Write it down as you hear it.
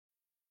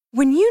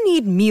When you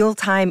need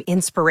mealtime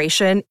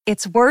inspiration,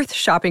 it's worth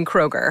shopping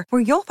Kroger,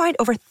 where you'll find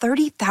over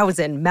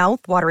 30,000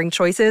 mouth-watering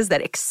choices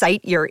that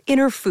excite your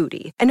inner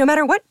foodie. And no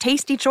matter what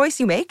tasty choice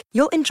you make,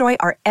 you'll enjoy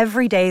our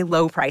everyday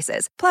low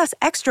prices, plus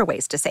extra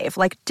ways to save,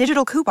 like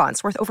digital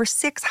coupons worth over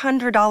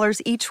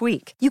 $600 each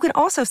week. You can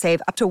also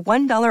save up to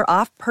 $1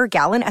 off per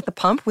gallon at the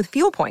pump with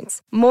fuel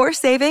points. More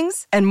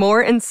savings and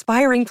more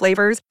inspiring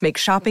flavors make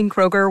shopping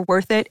Kroger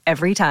worth it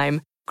every time.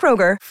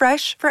 Kroger,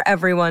 fresh for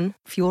everyone.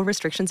 Fuel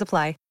restrictions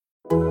apply.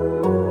 All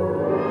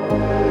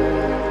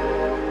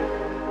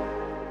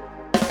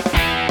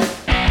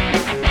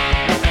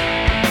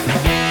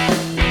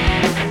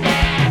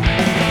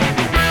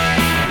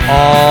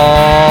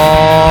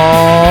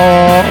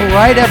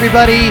right,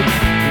 everybody,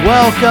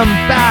 welcome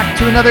back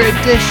to another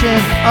edition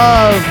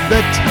of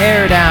The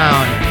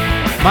Teardown.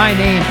 My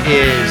name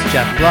is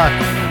Jeff Gluck.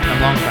 I'm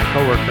along with my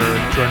coworker,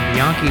 Jordan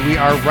Bianchi. We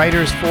are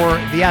writers for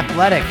The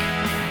Athletic.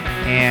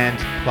 And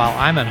while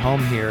I'm at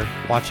home here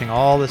watching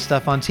all this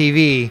stuff on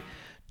TV,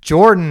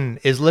 Jordan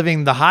is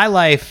living the high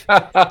life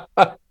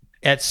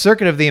at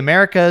Circuit of the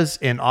Americas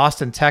in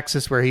Austin,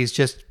 Texas, where he's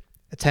just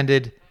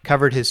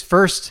covered his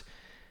first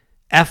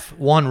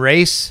F1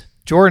 race.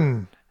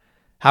 Jordan,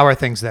 how are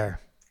things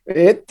there?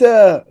 It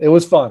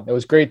was fun. It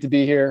was great to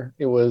be here.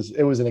 It was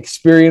an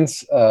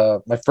experience,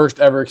 my first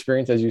ever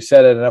experience, as you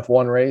said, at an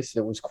F1 race.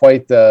 It was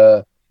quite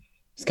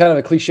it's kind of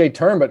a cliche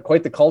term, but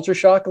quite the culture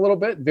shock a little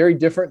bit. Very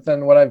different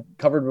than what I've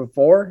covered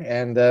before,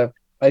 and I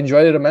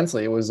enjoyed it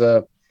immensely. It was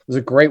a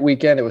great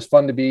weekend. It was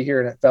fun to be here,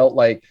 and it felt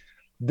like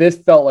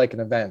an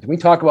event. We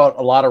talk about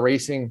a lot of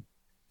racing,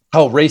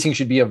 how racing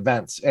should be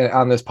events, and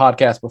on this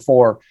podcast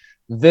before.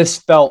 This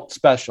felt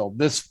special.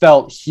 This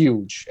felt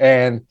huge,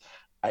 and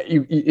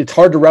it's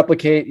hard to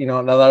replicate. You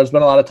know, now there's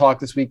been a lot of talk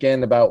this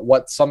weekend about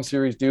what some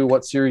series do,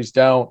 what series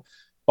don't,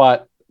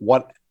 but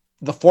what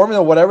the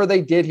formula, whatever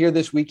they did here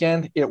this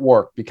weekend, it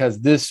worked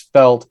because this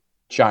felt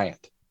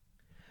giant.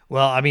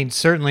 Well, I mean,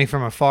 certainly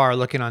from afar,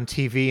 looking on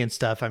TV and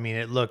stuff,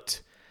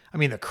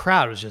 the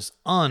crowd was just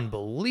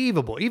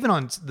unbelievable. Even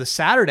on the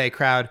Saturday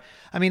crowd,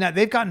 I mean,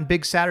 they've gotten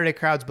big Saturday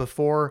crowds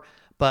before,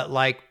 but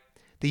like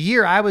the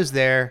year I was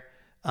there,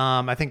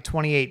 I think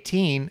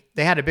 2018,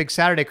 they had a big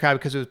Saturday crowd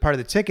because it was part of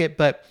the ticket,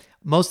 but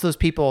most of those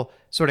people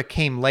sort of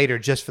came later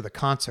just for the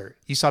concert.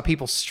 You saw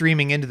people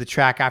streaming into the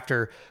track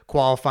after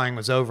qualifying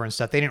was over and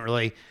stuff. They didn't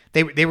really,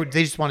 they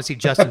just want to see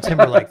Justin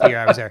Timberlake the year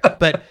I was there.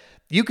 But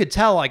you could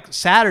tell like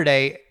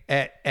Saturday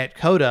at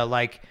COTA,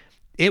 like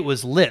it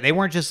was lit. They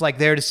weren't just like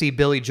there to see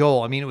Billy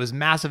Joel. I mean, it was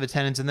massive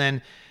attendance. And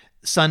then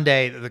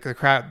Sunday, the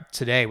crowd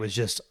today was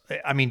just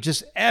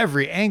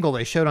every angle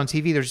they showed on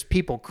TV, there's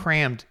people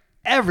crammed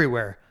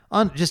everywhere.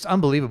 Just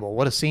unbelievable.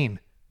 What a scene.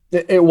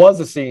 It was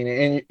a scene.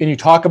 And you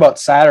talk about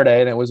Saturday,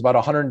 and it was about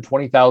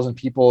 120,000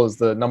 people is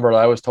the number that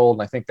I was told.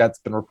 And I think that's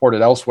been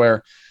reported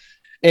elsewhere.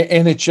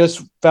 And it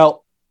just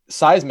felt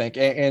seismic.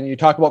 And you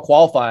talk about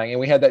qualifying, and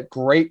we had that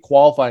great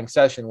qualifying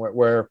session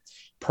where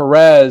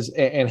Perez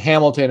and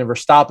Hamilton and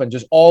Verstappen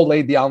just all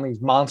laid down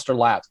these monster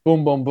laps.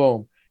 Boom, boom,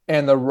 boom.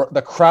 And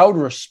the crowd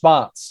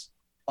response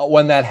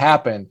when that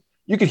happened,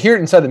 you could hear it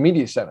inside the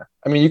media center.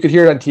 I mean, you could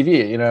hear it on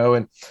TV, you know,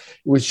 and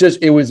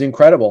it was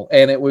incredible.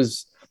 And it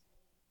was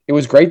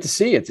great to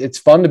see. It's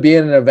fun to be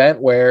in an event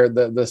where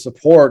the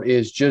support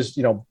is just,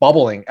 you know,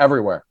 bubbling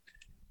everywhere.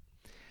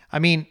 I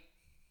mean,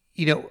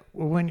 you know,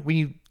 when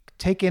you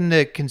take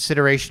into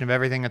consideration of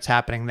everything that's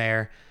happening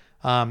there,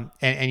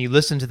 and you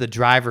listen to the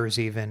drivers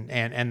even,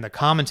 and the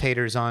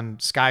commentators on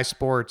Sky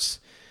Sports,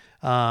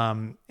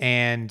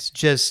 and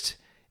just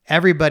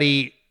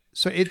everybody.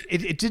 So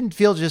it didn't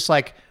feel just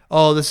like,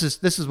 oh, this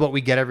is what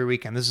we get every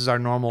weekend. This is our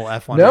normal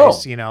F1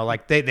 race. You know,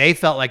 like they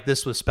felt like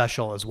this was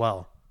special as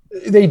well.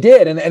 They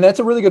did. And that's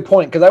a really good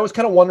point. Cause I was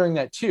kind of wondering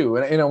that too.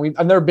 And, you know,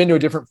 I've never been to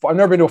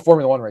a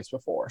Formula One race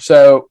before.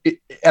 So,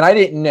 and I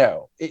didn't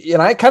know,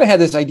 and I kind of had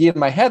this idea in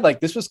my head, like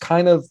this was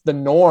kind of the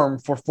norm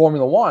for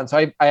Formula One. So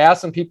I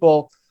asked some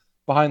people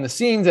behind the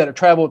scenes that have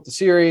traveled with the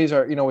series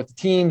or, you know, with the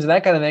teams and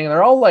that kind of thing. And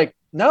they're all like,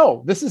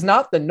 no, this is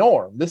not the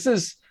norm. This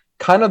is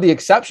kind of the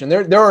exception.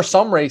 There are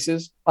some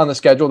races on the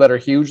schedule that are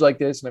huge like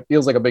this, and it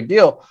feels like a big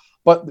deal.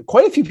 But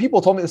quite a few people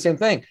told me the same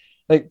thing.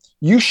 Like,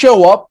 you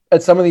show up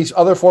at some of these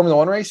other Formula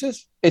One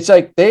races, it's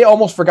like they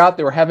almost forgot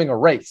they were having a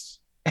race,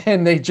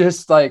 and they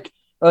just like,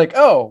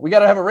 oh, we got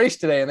to have a race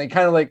today. And they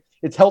kind of like,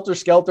 it's helter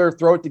skelter,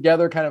 throw it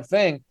together kind of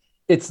thing.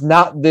 It's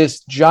not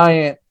this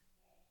giant,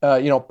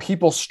 you know,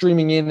 people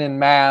streaming in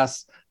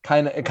mass,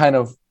 kind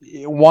of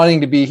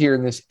wanting to be here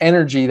in this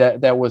energy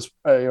that was,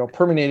 you know,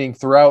 permeating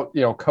throughout,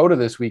 you know, COTA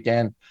this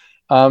weekend.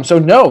 So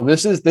no,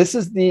 this is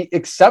the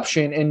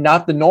exception and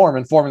not the norm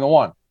in Formula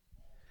One.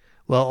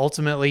 Well,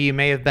 ultimately, you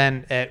may have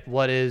been at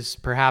what is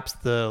perhaps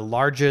the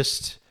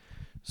largest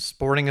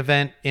sporting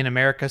event in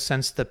America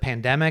since the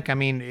pandemic. I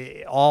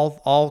mean,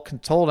 all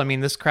told, I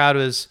mean, this crowd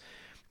was,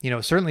 you know,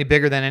 certainly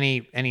bigger than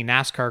any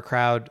NASCAR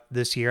crowd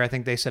this year. I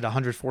think they said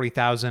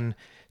 140,000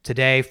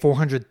 today,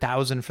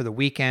 400,000 for the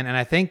weekend. And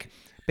I think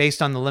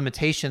based on the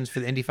limitations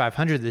for the Indy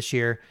 500 this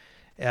year,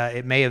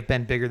 it may have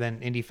been bigger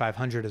than Indy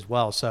 500 as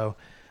well. So,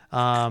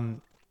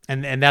 and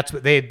And that's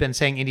what they had been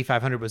saying. Indy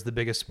 500 was the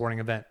biggest sporting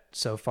event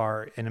so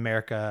far in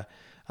America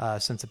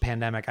since the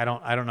pandemic. I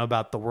don't know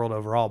about the world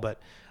overall,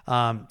 but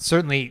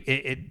certainly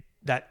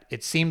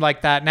it seemed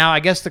like that. Now,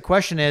 I guess the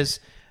question is,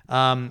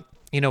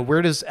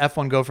 where does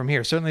F1 go from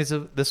here? Certainly,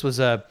 this was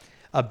a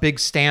big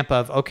stamp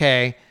of,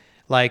 okay,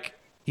 like,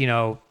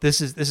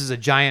 this is a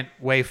giant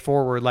way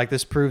forward. Like,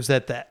 this proves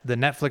that the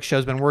Netflix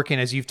show's been working,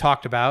 as you've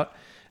talked about.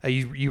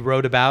 You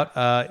wrote about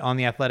on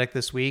The Athletic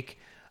this week.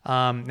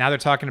 Now they're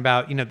talking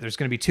about, there's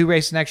going to be 2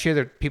 races next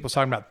year. People's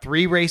talking about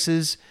 3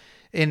 races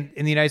in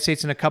the United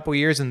States in a couple of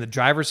years, and the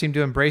drivers seem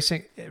to embrace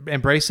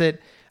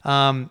it.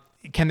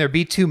 Can there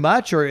be too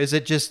much, or is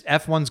it just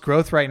F1's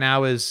growth right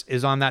now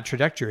is on that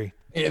trajectory?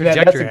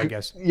 I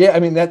guess. Yeah, I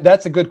mean,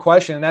 that's a good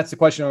question, and that's the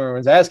question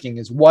everyone's asking: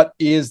 is what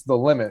is the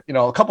limit?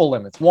 A couple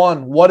limits.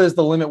 One, what is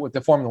the limit with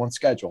the Formula One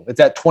schedule? It's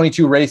at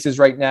 22 races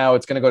right now.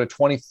 It's going to go to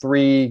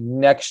 23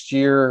 next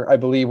year, I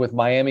believe, with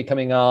Miami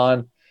coming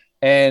on.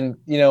 And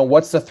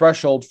what's the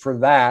threshold for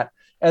that?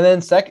 And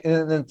then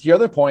the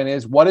other point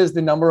is, what is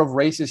the number of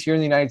races here in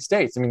the United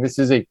States? I mean, this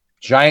is a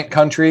giant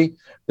country.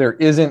 There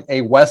isn't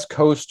a West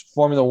Coast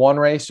Formula One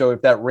race. So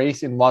if that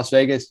race in Las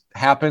Vegas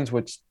happens,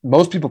 which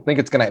most people think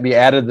it's going to be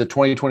added to the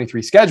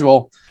 2023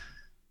 schedule,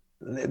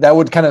 that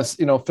would kind of,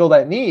 fill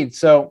that need.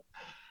 So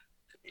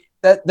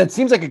that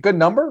seems like a good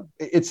number.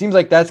 It seems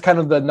like that's kind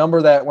of the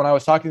number that when I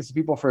was talking to some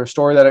people for a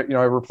story that,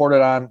 I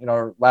reported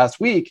on,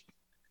 last week,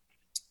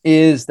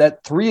 is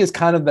that 3 is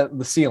kind of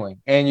the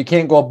ceiling, and you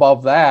can't go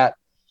above that.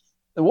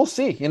 We'll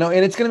see, and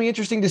it's going to be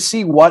interesting to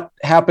see what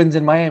happens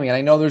in Miami. And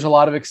I know there's a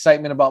lot of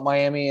excitement about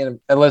Miami, and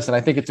listen,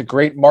 I think it's a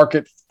great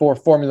market for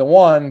Formula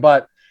One,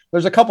 but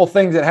there's a couple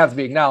things that have to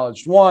be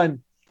acknowledged.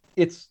 One,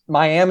 it's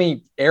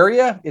Miami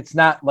area. It's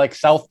not like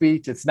South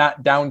Beach. It's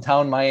not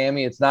downtown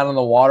Miami. It's not on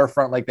the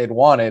waterfront like they'd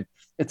wanted.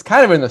 It's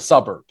kind of in the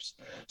suburbs.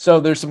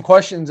 So there's some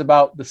questions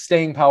about the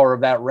staying power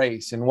of that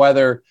race and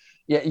whether,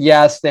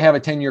 yes, they have a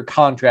 10-year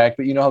contract,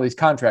 but you know how these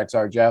contracts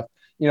are, Jeff.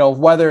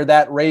 Whether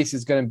that race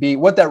is going to be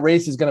what that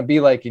race is going to be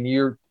like in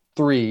year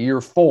 3,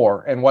 year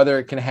 4, and whether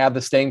it can have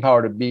the staying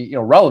power to be,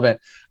 relevant.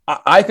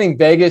 I think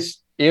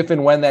Vegas, if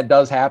and when that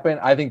does happen,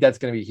 I think that's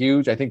going to be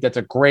huge. I think that's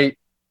a great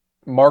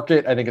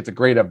market. I think it's a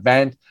great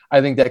event.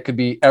 I think that could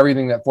be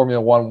everything that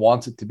Formula One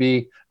wants it to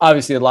be.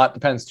 Obviously, a lot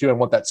depends too on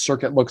what that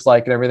circuit looks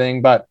like and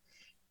everything, but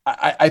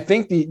I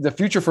think the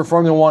future for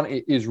Formula One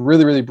is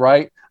really, really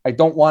bright. I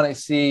don't want to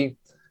see,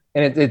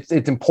 and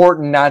it's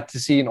important not to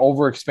see an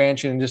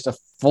overexpansion and just a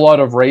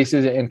flood of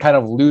races and kind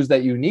of lose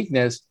that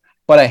uniqueness,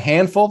 but a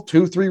handful,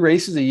 2-3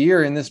 races a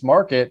year in this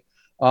market,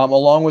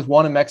 along with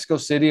one in Mexico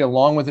City,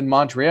 along with in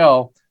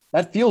Montreal,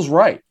 that feels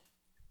right.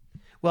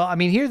 Well, I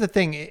mean, here's the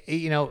thing,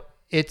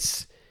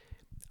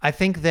 I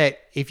think that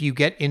if you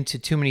get into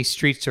too many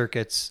street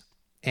circuits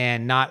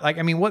and not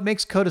what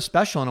makes COTA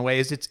special in a way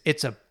is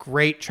it's a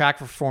great track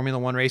for Formula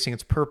One racing.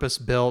 It's purpose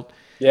built.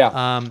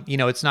 Yeah.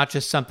 It's not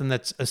just something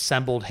that's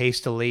assembled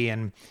hastily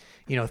and,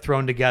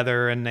 thrown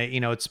together and,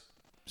 it's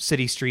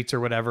city streets or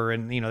whatever.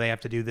 And, they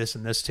have to do this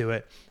and this to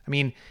it. I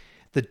mean,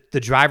 the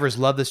drivers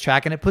love this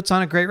track and it puts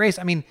on a great race.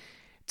 I mean,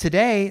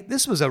 today,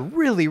 this was a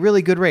really,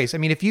 really good race. I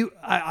mean,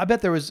 I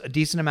bet there was a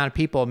decent amount of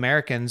people,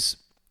 Americans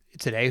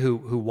today who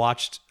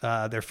watched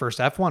their first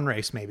F1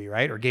 race maybe,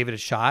 right? Or gave it a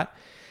shot.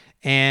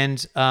 And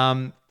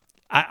for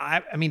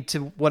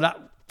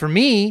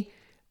me,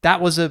 that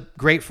was a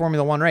great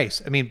Formula One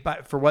race. I mean,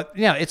 but for what,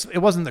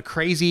 it wasn't the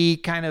crazy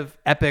kind of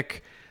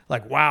epic,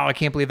 like, wow, I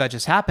can't believe that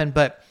just happened.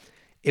 But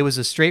it was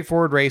a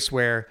straightforward race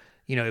where,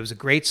 it was a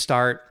great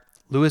start.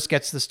 Lewis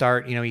gets the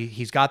start,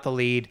 he's got the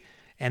lead.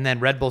 And then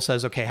Red Bull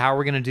says, okay, how are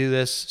we going to do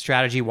this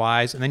strategy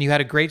wise? And then you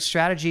had a great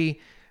strategy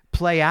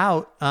play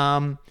out.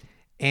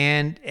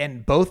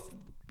 And both,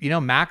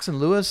 Max and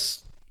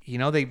Lewis,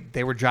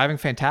 they were driving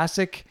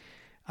fantastic.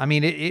 I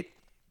mean, it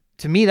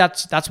to me,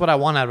 that's what I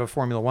want out of a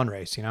Formula One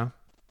race,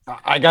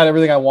 I got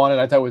everything I wanted.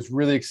 I thought it was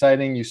really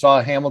exciting. You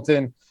saw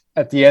Hamilton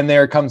at the end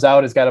there, comes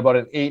out, has got about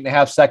an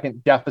 8.5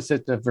 second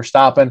deficit to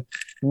Verstappen,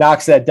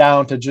 knocks that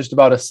down to just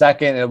about a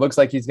second. And it looks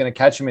like he's going to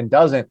catch him and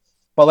doesn't.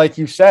 But like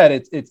you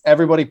said, it's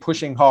everybody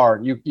pushing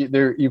hard. You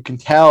can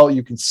tell,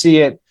 you can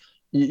see it.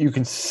 You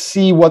can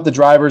see what the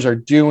drivers are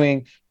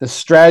doing. The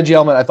strategy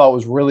element I thought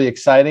was really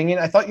exciting. And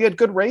I thought you had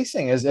good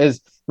racing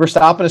as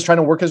Verstappen is trying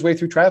to work his way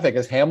through traffic,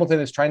 as Hamilton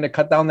is trying to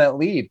cut down that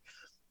lead.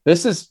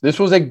 This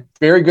was a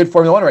very good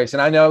Formula One race.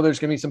 And I know there's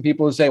going to be some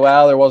people who say,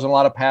 well, there wasn't a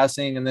lot of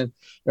passing. And then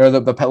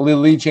the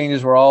lead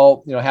changes were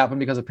all, happened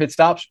because of pit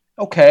stops.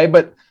 Okay.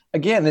 But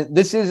again,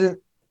 this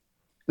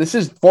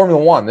is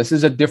Formula One. This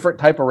is a different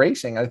type of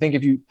racing. I think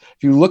if you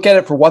look at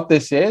it for what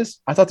this is,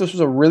 I thought this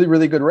was a really,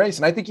 really good race.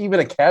 And I think even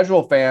a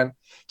casual fan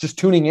just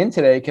tuning in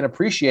today can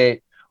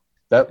appreciate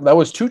that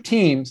was 2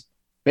 teams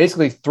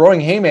basically throwing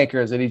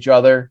haymakers at each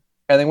other,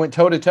 and they went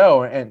toe to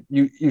toe, and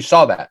you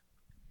saw that.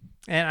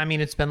 And I mean,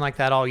 it's been like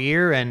that all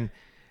year. And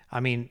I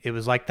mean, it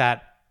was like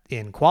that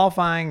in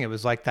qualifying. It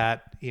was like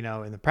that,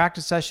 in the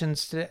practice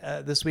sessions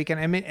this weekend.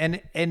 I mean,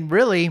 and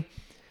really,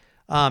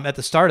 at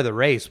the start of the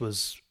race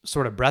was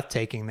sort of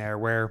breathtaking there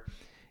where,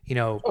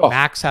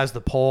 Max has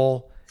the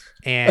pole.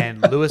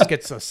 and Lewis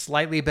gets a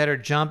slightly better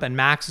jump, and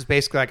Max is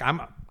basically like,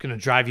 I'm going to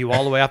drive you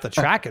all the way off the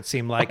track, it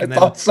seemed like. And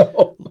then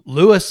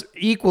Lewis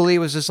equally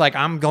was just like,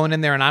 I'm going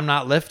in there and I'm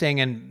not lifting,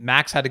 and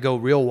Max had to go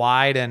real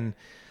wide. And,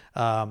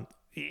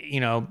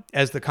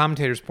 as the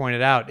commentators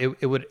pointed out,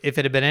 it would, if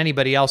it had been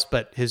anybody else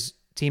but his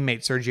teammate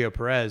Sergio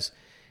Perez,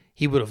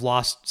 he would have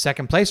lost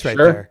second place right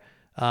there.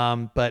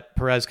 But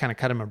Perez kind of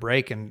cut him a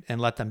break and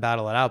let them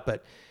battle it out.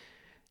 But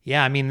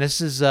yeah, I mean,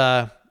 this is,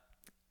 for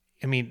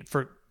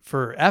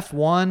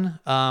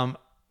F1,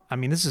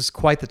 this is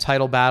quite the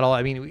title battle.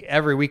 I mean,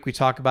 every week we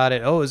talk about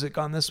it. Oh, has it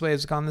gone this way?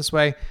 Has it gone this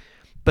way?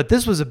 But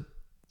this was a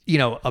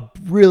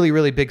really,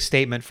 really big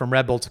statement from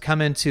Red Bull to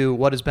come into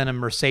what has been a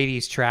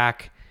Mercedes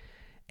track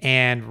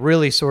and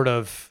really sort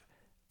of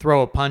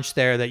throw a punch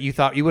there that you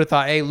would have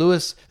thought, hey,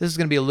 Lewis, this is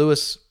going to be a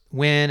Lewis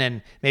win,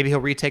 and maybe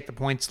he'll retake the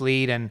points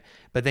lead.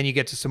 But then you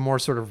get to some more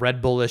sort of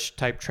Red Bullish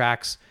type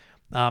tracks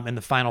in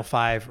the final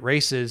 5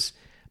 races.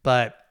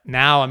 But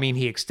now, I mean,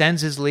 he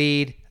extends his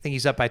lead. I think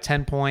he's up by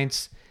 10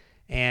 points.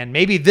 And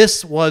maybe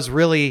this was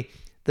really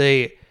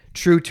the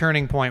true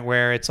turning point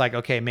where it's like,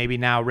 okay, maybe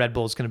now Red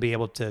Bull is going to be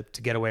able to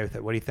get away with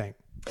it. What do you think?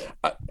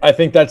 I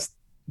think that's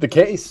the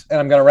case. And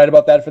I'm going to write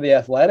about that for The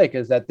Athletic,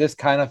 is that this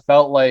kind of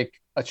felt like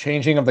a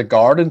changing of the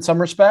guard in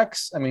some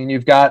respects. I mean,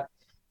 you've got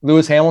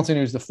Lewis Hamilton,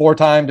 who's the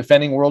 4-time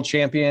defending world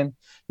champion.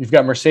 You've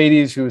got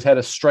Mercedes, who's had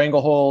a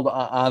stranglehold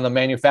on the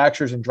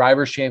manufacturers and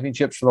drivers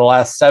championships for the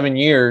last 7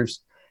 years.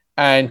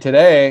 And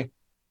today,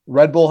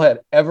 Red Bull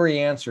had every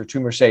answer to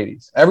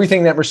Mercedes,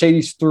 everything that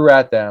Mercedes threw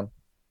at them.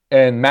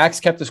 And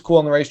Max kept his cool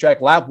on the racetrack.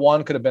 Lap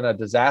 1 could have been a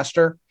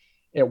disaster.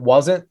 It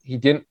wasn't.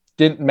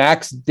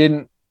 Max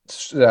didn't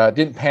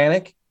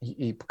panic.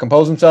 He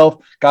composed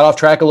himself, got off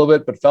track a little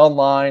bit, but fell in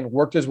line,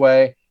 worked his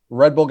way.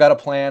 Red Bull got a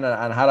plan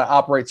on how to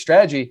operate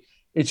strategy.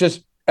 It's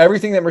just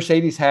everything that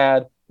Mercedes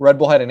had, Red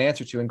Bull had an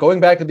answer to. And going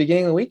back to the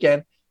beginning of the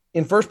weekend,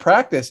 in first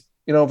practice,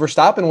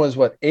 Verstappen was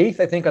 8th,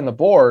 I think, on the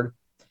board.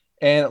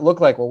 And it looked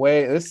like, well,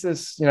 wait, this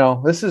is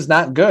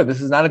not good.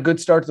 This is not a good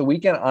start to the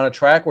weekend on a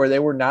track where they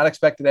were not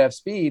expected to have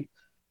speed.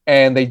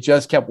 And they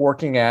just kept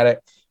working at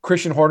it.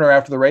 Christian Horner,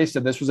 after the race,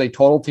 said this was a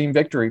total team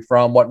victory,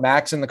 from what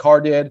Max in the car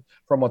did,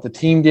 from what the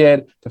team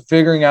did, to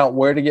figuring out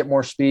where to get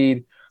more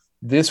speed.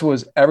 This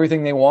was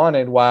everything they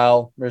wanted,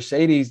 while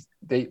Mercedes,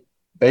 they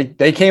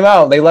came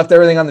out, they left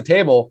everything on the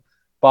table.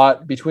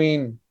 But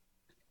between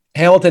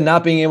Hamilton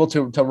not being able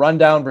to run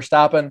down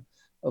Verstappen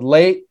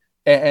late,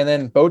 and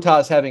then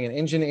Bottas having an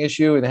engine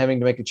issue and having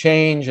to make a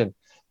change, and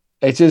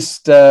it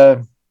just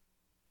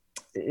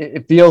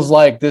it feels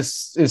like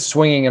this is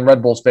swinging in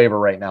Red Bull's favor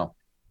right now.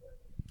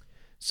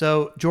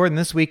 So, Jordan,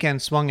 this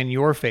weekend swung in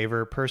your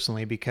favor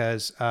personally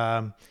because,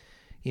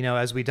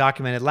 as we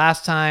documented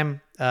last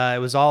time,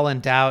 it was all in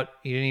doubt.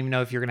 You didn't even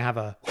know if you were going to have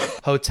a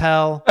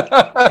hotel,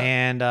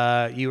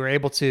 and you were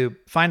able to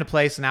find a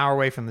place an hour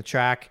away from the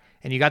track,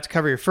 and you got to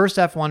cover your first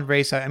F1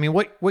 race. I mean,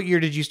 what year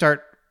did you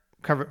start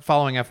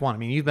following F1? I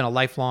mean, you've been a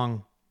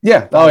lifelong.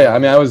 Yeah. Oh, yeah. I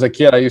mean, I was a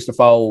kid. I used to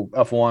follow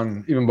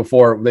F1 even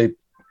before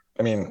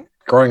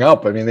growing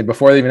up. I mean,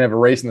 before they even have a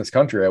race in this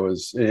country, I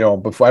was,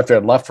 after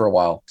I'd left for a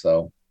while.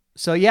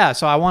 So yeah,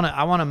 so I want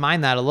to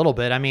mine that a little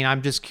bit. I mean,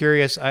 I'm just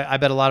curious. I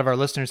bet a lot of our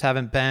listeners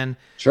haven't been.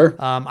 Sure.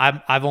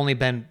 I've only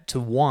been to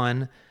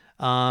one.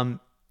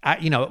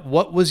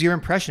 What was your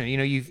impression?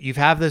 You've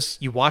have this.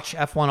 You watch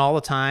F1 all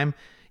the time.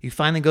 You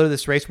finally go to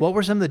this race. What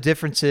were some of the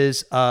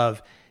differences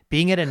of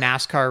being at a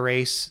NASCAR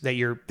race that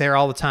you're there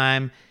all the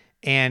time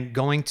and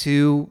going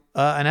to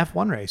an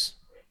F1 race?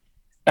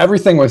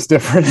 Everything was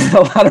different in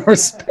a lot of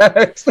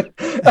respects. I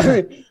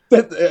mean,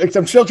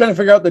 I'm still trying to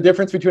figure out the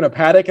difference between a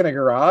paddock and a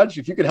garage.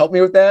 If you could help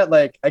me with that,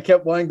 I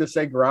kept wanting to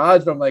say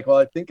garage, but I'm like, well,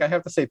 I think I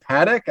have to say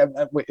paddock.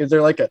 Is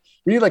there we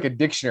need a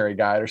dictionary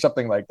guide or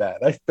something like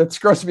that? That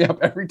screws me up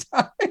every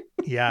time.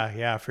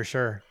 Yeah, for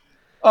sure.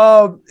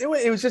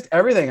 It was just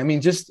everything. I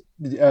mean, just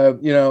how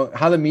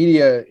the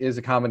media is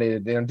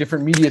accommodated,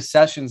 different media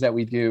sessions that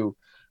we do,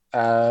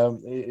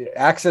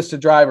 access to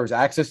drivers,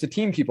 access to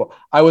team people.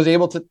 I was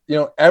able to,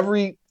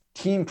 every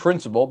team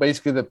principal,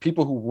 basically the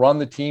people who run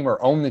the team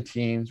or own the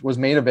teams, was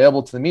made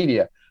available to the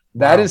media.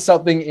 That is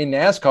something in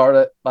NASCAR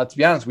that, let's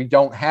be honest, we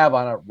don't have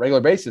on a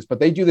regular basis,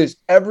 but they do this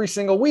every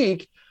single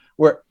week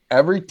where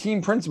every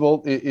team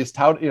principal is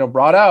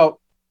brought out,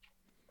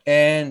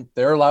 and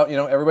they're allowed,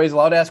 everybody's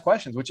allowed to ask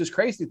questions, which is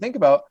crazy to think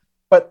about.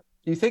 But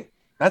you think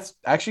that's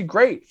actually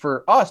great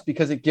for us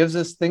because it gives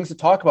us things to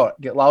talk about.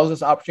 It allows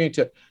us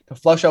opportunity to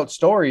flush out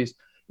stories.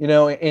 In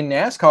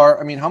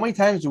NASCAR, I mean, how many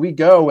times do we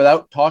go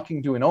without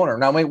talking to an owner?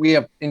 Now, we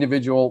have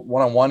individual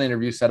one-on-one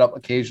interviews set up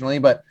occasionally,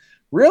 but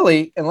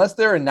really, unless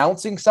they're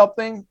announcing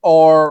something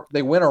or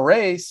they win a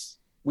race,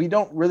 we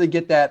don't really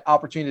get that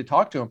opportunity to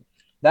talk to them.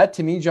 That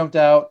to me jumped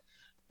out.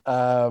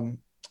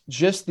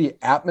 Just the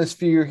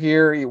atmosphere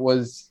here. It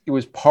was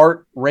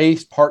part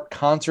race, part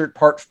concert,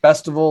 part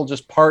festival,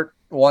 just part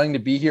wanting to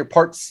be here,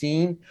 part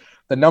scene.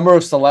 The number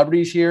of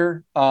celebrities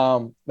here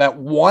that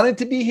wanted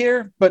to be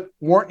here but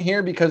weren't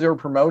here because they were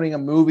promoting a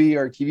movie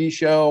or a TV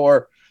show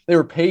or they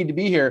were paid to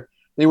be here.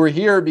 They were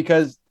here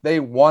because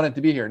they wanted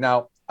to be here.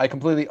 Now, I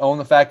completely own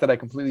the fact that I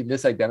completely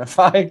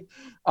misidentified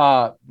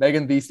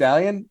Megan Thee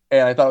Stallion,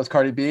 and I thought it was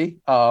Cardi B,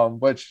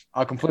 which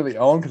I'll completely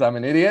own because I'm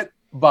an idiot.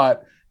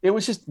 But it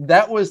was just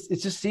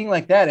it's just seeing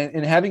like that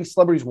and having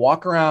celebrities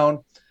walk around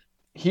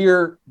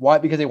here, why?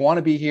 Because they want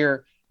to be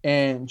here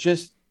and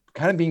just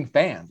kind of being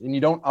fans. And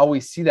you don't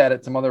always see that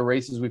at some other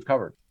races we've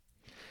covered.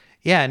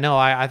 Yeah, no,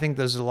 I think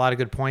there's a lot of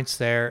good points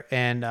there.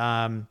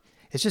 And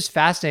it's just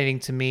fascinating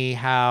to me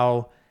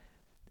how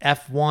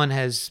F1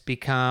 has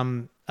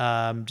become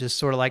just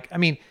sort of like, I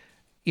mean,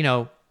 you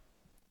know,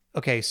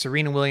 okay,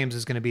 Serena Williams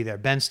is going to be there.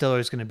 Ben Stiller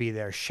is going to be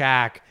there.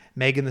 Shaq,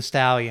 Megan Thee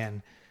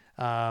Stallion,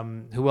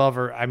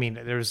 whoever. I mean,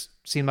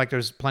 seemed like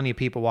there's plenty of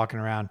people walking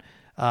around.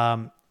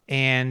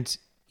 And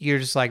you're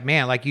just like,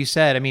 man, like you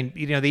said, I mean,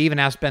 you know, they even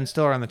asked Ben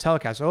Stiller on the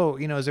telecast, oh,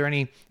 you know, is there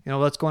any, you know,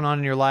 what's going on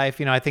in your life?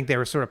 You know, I think they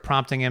were sort of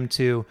prompting him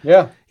to,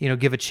 you know,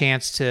 give a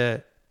chance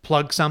to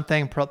plug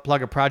something,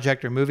 plug a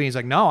project or movie. He's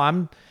like, no,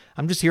 I'm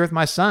just here with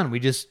my son.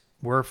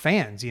 We're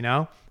fans, you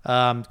know?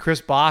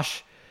 Chris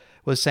Bosch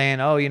was saying,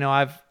 oh, you know,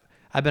 I've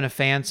been a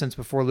fan since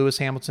before Lewis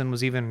Hamilton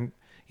was even,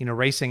 you know,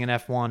 racing in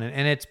F1.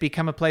 And it's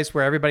become a place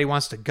where everybody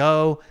wants to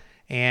go.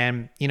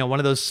 And, you know, one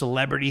of those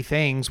celebrity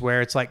things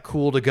where it's like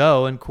cool to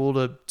go and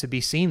cool to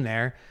be seen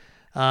there.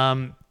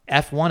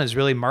 F1 has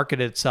really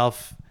marketed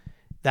itself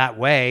that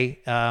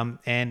way.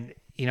 And,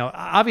 you know,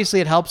 obviously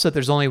it helps that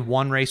there's only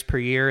one race per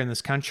year in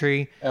this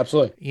country.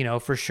 Absolutely. You know,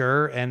 for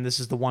sure. And this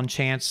is the one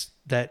chance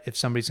that if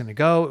somebody's going to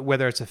go,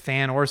 whether it's a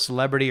fan or a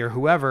celebrity or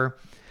whoever,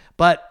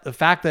 but the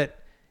fact that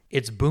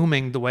it's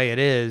booming the way it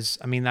is,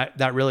 I mean,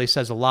 that really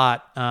says a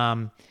lot.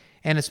 And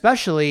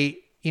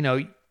especially, you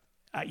know,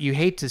 you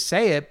hate to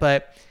say it,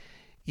 but,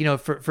 you know,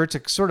 for it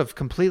to sort of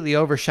completely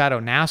overshadow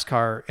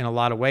NASCAR in a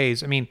lot of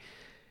ways. I mean,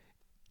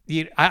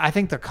 I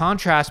think the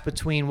contrast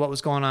between what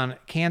was going on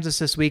at Kansas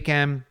this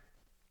weekend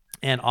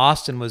and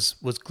Austin was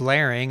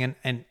glaring.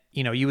 And,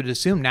 you know, you would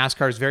assume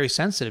NASCAR is very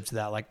sensitive to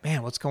that. Like,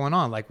 man, what's going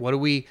on? Like, what do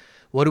we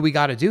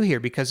got to do here?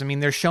 Because, I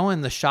mean, they're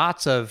showing the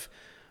shots of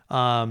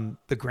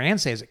the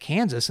grandstands at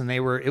Kansas, and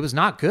it was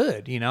not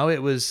good. You know,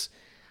 it was,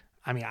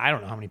 I mean, I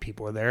don't know how many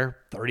people were there,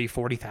 30,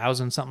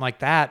 40,000, something like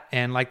that.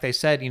 And like they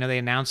said, you know, they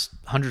announced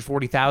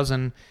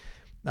 140,000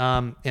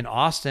 in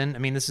Austin. I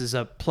mean, this is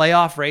a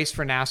playoff race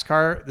for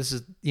NASCAR. This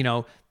is, you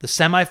know, the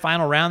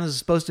semifinal round. This is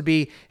supposed to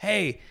be,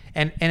 hey,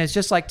 and it's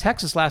just like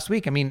Texas last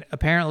week. I mean,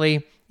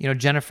 apparently, you know,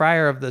 Jenna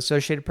Fryer of the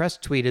Associated Press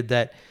tweeted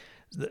that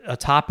a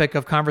topic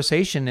of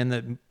conversation in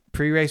the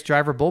pre-race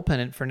driver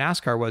bullpen for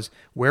NASCAR was,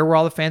 where were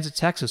all the fans at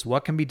Texas?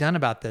 What can be done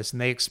about this? And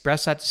they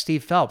expressed that to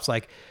Steve Phelps,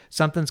 like,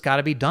 something's got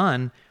to be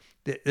done.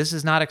 This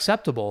is not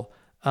acceptable.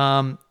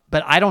 But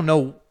I don't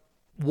know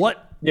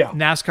what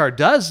NASCAR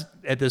does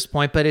at this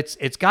point, but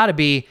it's got to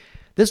be,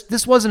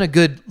 this wasn't a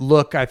good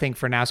look, I think,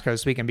 for NASCAR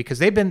this weekend, because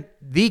they've been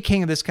the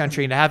king of this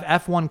country, and to have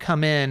F1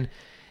 come in,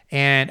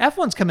 and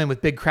F1's come in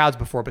with big crowds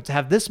before, but to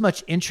have this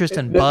much interest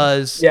and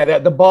buzz. Yeah,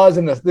 the buzz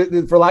and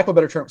the, for lack of a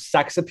better term,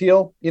 sex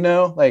appeal, you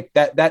know, like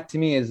that to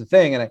me is the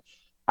thing. And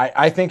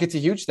I think it's a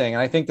huge thing.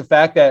 And I think the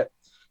fact that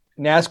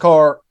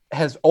NASCAR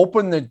has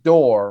opened the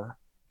door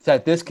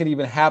that this could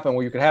even happen,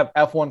 where you could have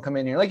F1 come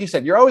in here. Like you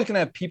said, you're always going to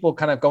have people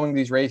kind of going to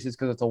these races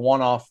because it's a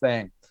one-off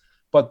thing.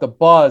 But the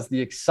buzz, the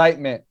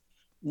excitement,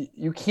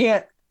 you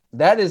can't,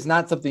 that is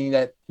not something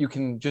that you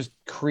can just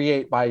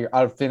create out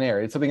of thin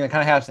air. It's something that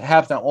kind of has to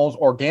happen almost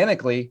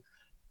organically.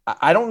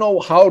 I don't know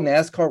what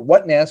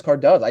NASCAR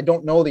does. I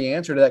don't know the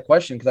answer to that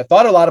question, because I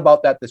thought a lot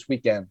about that this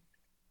weekend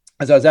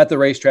as I was at the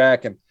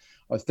racetrack, and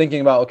I was thinking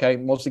about, okay,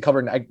 mostly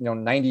covered,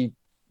 99%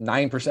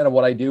 of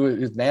what I do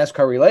is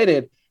NASCAR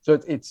related. So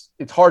it's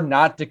hard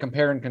not to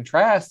compare and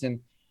contrast. And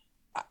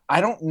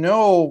I don't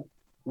know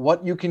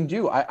what you can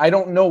do. I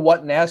don't know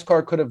what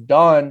NASCAR could have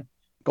done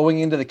going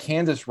into the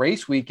Kansas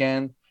race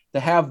weekend to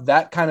have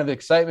that kind of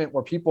excitement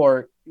where people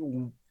are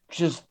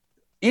just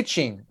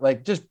itching,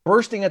 like just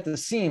bursting at the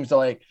seams, to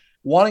like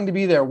wanting to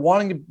be there,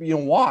 wanting to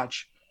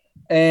watch.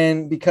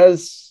 And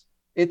because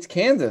it's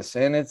Kansas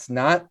and it's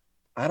not,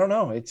 I don't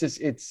know, it's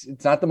just it's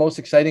not the most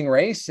exciting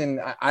race. And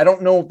I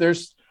don't know if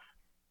there's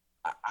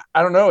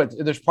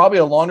probably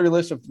a laundry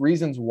list of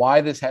reasons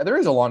why there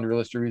is a laundry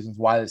list of reasons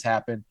why this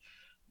happened.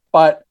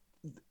 But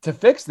to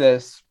fix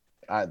this,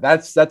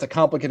 that's a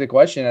complicated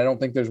question. I don't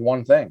think there's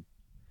one thing.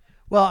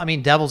 Well, I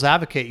mean, devil's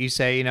advocate, you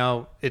say,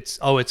 it's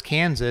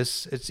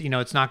Kansas. It's,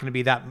 it's not going to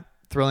be that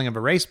thrilling of a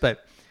race,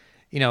 but,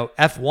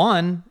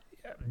 F1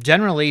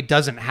 generally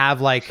doesn't have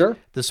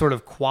the sort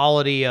of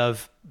quality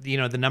of,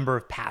 the number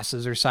of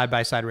passes or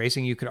side-by-side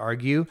racing, you could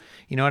argue.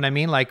 You know what I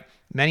mean? Like,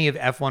 many of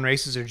F1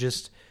 races are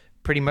just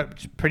pretty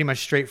much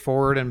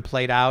straightforward and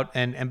played out.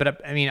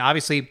 But I mean,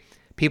 obviously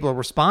people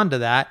respond to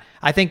that.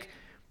 I think,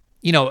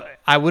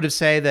 I would have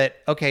said that,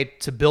 okay,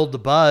 to build the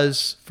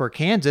buzz for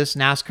Kansas,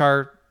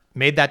 NASCAR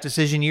made that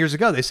decision years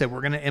ago. They said,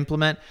 we're going to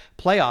implement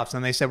playoffs,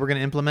 and they said, we're going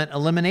to implement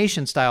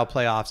elimination style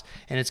playoffs,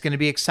 and it's going to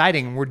be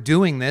exciting. And we're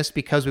doing this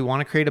because we want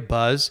to create a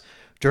buzz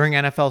during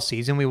NFL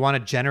season. We want to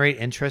generate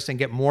interest and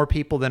get more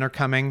people than are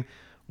coming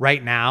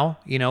right now.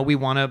 We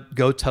want to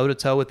go toe to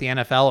toe with the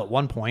NFL at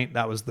one point.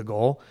 That was the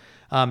goal.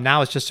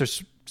 Now it's just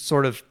to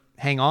sort of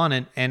hang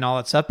on and all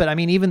that stuff. But I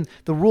mean, even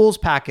the rules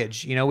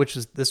package,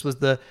 this was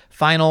the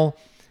final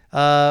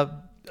of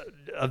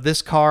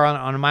this car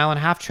on a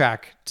 1.5-mile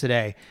track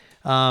today.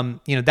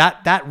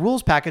 That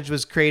rules package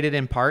was created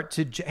in part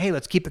to, hey,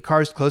 let's keep the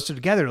cars closer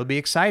together. It'll be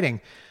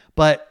exciting.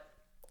 But,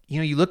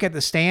 you look at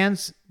the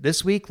stands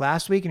this week,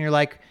 last week, and you're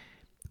like,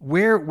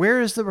 where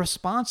is the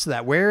response to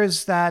that? Where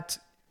is that,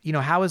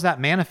 how is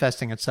that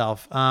manifesting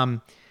itself? I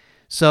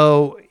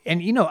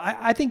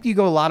think you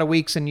go a lot of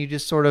weeks and you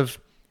just sort of,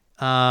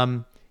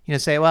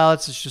 say, well,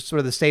 it's just sort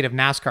of the state of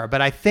NASCAR.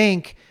 But I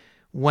think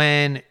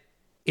when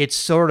it's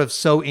sort of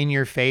so in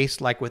your face,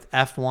 like with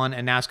F1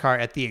 and NASCAR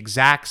at the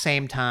exact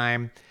same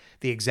time,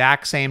 the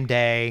exact same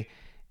day,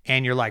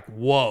 and you're like,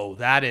 whoa,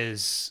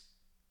 that's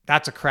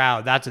a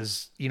crowd. That's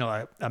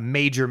a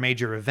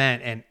major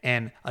event,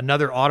 and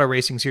another auto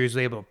racing series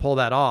was able to pull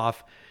that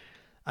off.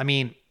 I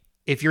mean,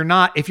 if you're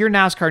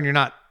NASCAR and you're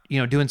not,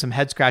 doing some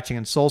head scratching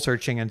and soul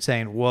searching and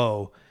saying,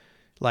 whoa,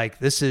 like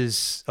this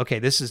needs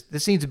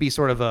to be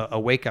sort of a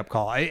wake up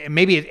call.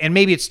 Maybe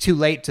it's too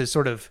late to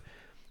sort of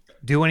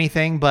do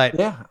anything, but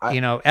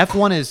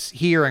F1 is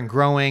here and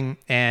growing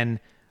and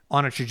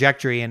on a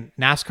trajectory, and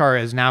NASCAR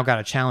has now got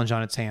a challenge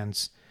on its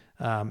hands.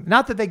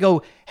 Not that they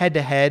go head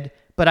to head,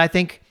 but I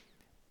think,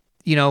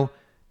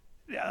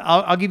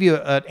 I'll give you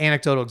an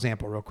anecdotal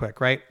example real quick,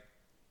 right?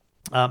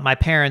 My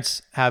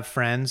parents have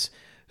friends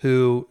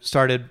who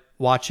started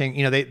watching,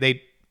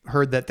 they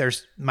heard that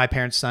my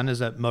parents' son is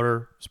a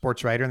motor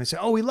sports writer, and they said,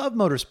 oh, we love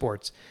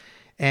motorsports.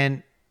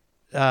 And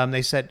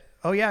they said,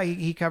 oh yeah,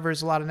 he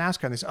covers a lot of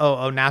NASCAR. And they said,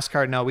 oh,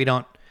 NASCAR. No, we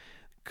don't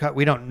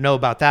know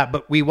about that,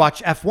 but we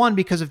watch F1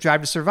 because of Drive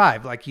to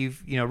Survive, like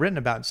you've, written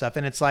about and stuff.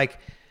 And it's like,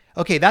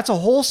 okay, that's a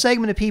whole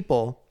segment of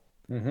people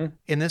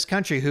in this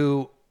country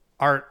who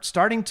are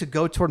starting to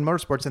go toward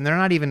motorsports, and they're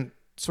not even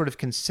sort of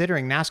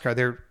considering NASCAR.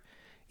 They're,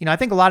 I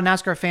think a lot of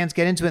NASCAR fans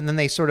get into it and then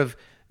they sort of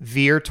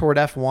veer toward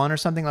F1 or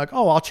something, like,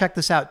 oh, I'll check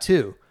this out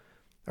too,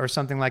 or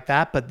something like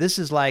that. But this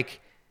is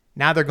like,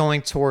 now they're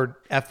going toward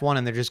F1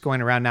 and they're just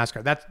going around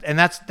NASCAR.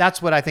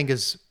 That's what I think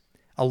is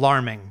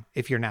alarming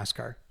if you're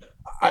NASCAR.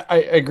 I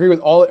agree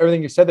with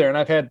everything you said there. And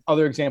I've had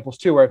other examples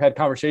too, where I've had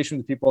conversations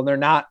with people and they're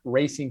not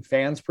racing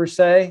fans per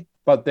se,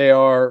 but they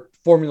are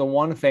Formula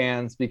One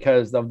fans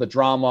because of the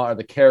drama or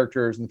the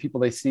characters and the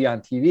people they see on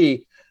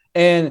TV.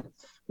 And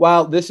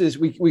while this is,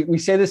 we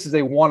say this is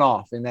a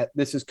one-off and that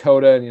this is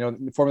COTA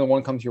and, Formula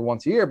One comes here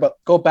once a year, but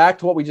go back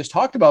to what we just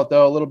talked about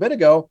though, a little bit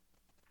ago.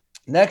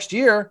 Next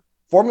year,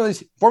 Formula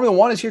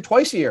One is here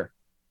twice a year.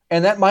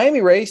 And that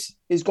Miami race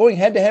is going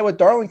head to head with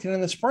Darlington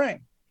in the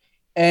spring.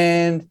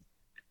 And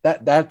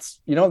that's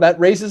that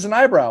raises an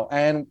eyebrow.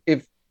 And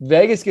if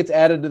Vegas gets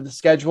added to the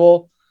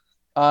schedule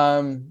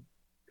in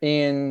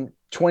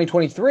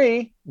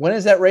 2023, when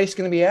is that race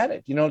going to be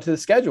added, to the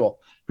schedule?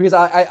 Because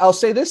I'll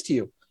say this to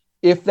you.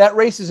 If that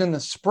race is in the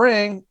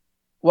spring,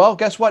 well,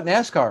 guess what?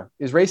 NASCAR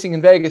is racing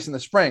in Vegas in the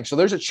spring. So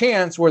there's a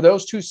chance where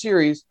those two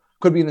series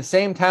could be in the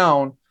same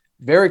town,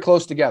 very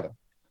close together.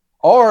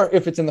 Or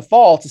if it's in the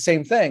fall, it's the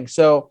same thing.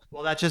 So,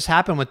 well, that just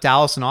happened with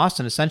Dallas and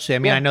Austin, essentially. I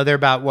mean, I know they're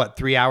about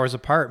 3 hours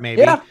apart,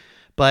 maybe. Yeah.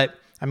 But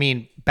I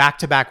mean,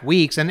 back-to-back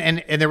weeks,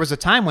 and there was a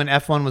time when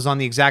F1 was on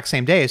the exact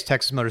same day as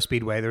Texas Motor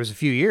Speedway. There was a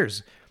few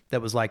years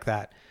that was like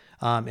that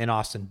in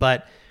Austin.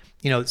 But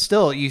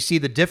still, you see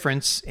the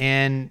difference,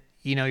 and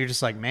you're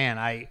just like, man,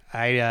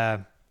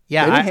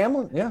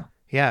 Hamlin,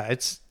 yeah,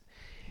 it's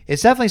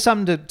definitely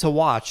something to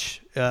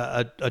watch,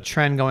 a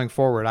trend going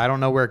forward. I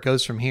don't know where it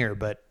goes from here,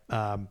 but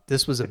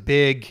this was a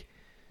big.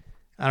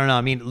 I don't know.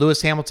 I mean,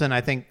 Lewis Hamilton, I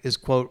think his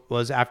quote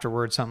was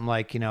afterwards something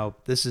like,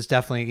 this is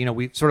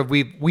definitely,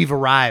 we've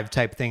arrived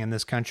type thing in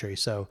this country.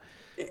 So,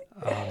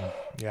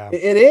 yeah,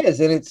 it is.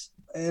 And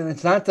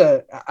it's not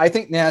I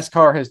think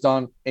NASCAR has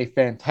done a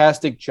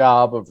fantastic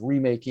job of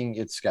remaking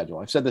its schedule.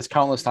 I've said this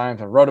countless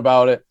times. I wrote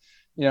about it,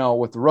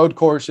 with the road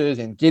courses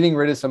and getting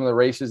rid of some of the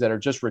races that are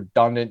just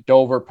redundant,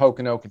 Dover,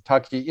 Pocono,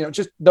 Kentucky,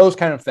 just those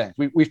kind of things.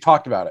 We've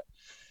talked about it.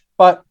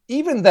 But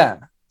even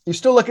then, you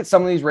still look at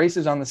some of these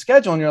races on the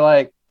schedule and you're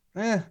like,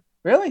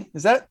 really?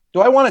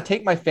 Do I want to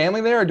take my family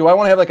there, or do I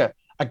want to have like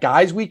a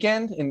guy's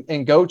weekend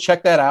and go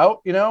check that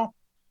out?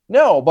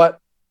 No, but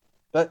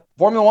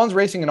Formula One's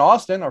racing in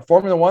Austin, or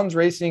Formula One's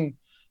racing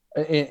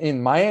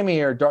in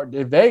Miami or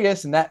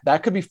Vegas, and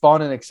that could be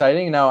fun and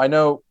exciting. Now I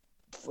know,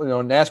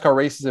 NASCAR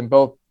races in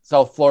both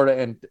South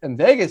Florida and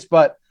Vegas,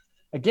 but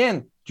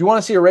again, do you want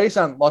to see a race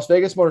on Las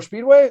Vegas Motor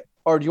Speedway,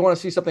 or do you want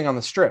to see something on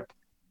the Strip?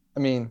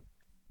 I mean,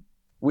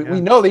 we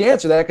know the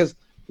answer to that because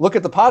look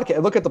at the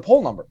podcast. Look at the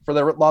poll number for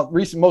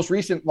the most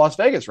recent Las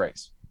Vegas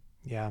race.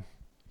 Yeah.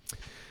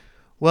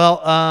 Well,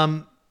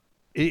 I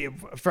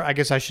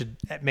guess I should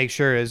make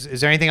sure. Is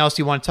there anything else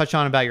you want to touch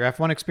on about your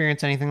F1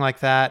 experience? Anything like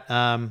that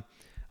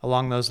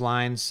along those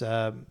lines?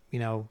 I'm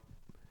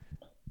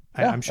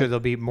sure there'll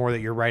be more that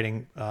you're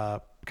writing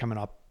coming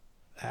up.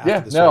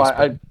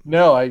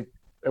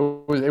 It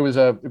was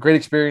a great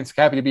experience.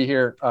 Happy to be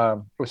here.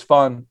 It was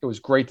fun. It was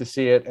great to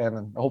see it,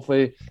 and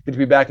hopefully good to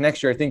be back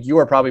next year. I think you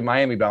are probably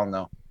Miami bound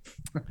though.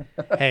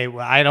 Hey,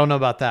 well, I don't know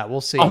about that.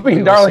 We'll see. I'll be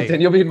in Darlington.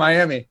 You'll be in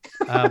Miami.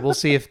 We'll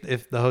see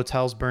if the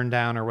hotels burn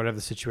down or whatever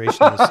the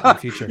situation is in the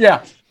future.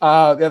 Yeah,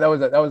 that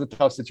was a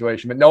tough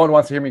situation, but no one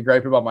wants to hear me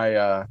gripe about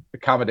my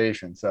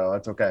accommodation, so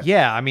that's okay.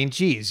 Yeah, I mean,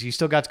 geez, you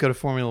still got to go to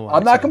Formula One.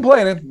 I'm not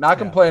complaining. Not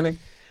complaining.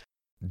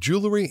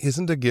 Jewelry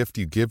isn't a gift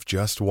you give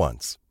just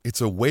once.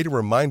 It's a way to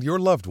remind your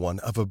loved one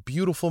of a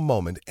beautiful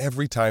moment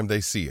every time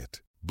they see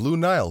it. Blue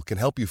Nile can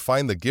help you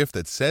find the gift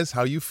that says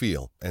how you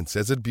feel and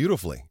says it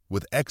beautifully,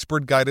 with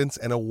expert guidance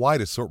and a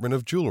wide assortment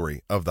of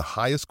jewelry of the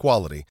highest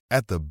quality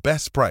at the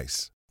best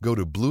price. Go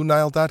to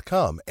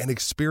BlueNile.com and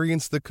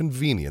experience the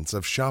convenience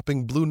of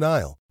shopping Blue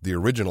Nile, the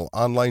original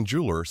online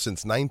jeweler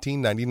since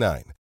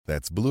 1999.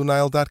 That's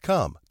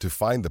BlueNile.com to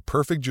find the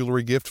perfect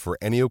jewelry gift for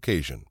any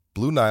occasion.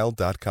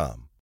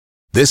 BlueNile.com.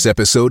 This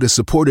episode is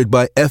supported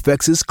by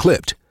FX's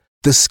Clipped,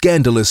 the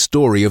scandalous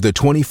story of the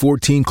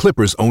 2014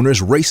 Clippers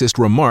owner's racist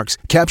remarks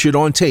captured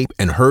on tape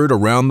and heard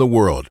around the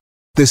world.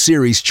 The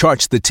series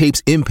charts the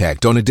tape's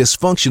impact on a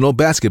dysfunctional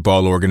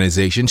basketball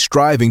organization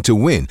striving to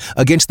win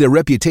against their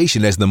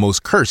reputation as the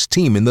most cursed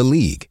team in the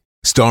league.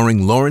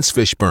 Starring Lawrence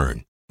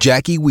Fishburne,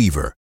 Jackie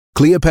Weaver,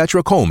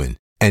 Cleopatra Coleman,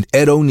 and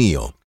Ed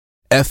O'Neill.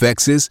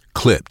 FX's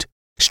Clipped,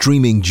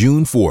 streaming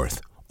June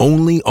 4th,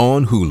 only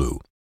on Hulu.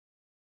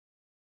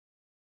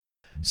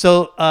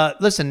 So,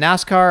 listen,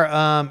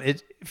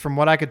 NASCAR, from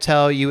what I could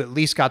tell, you at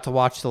least got to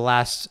watch the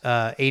last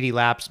 80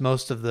 laps,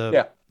 most of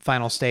the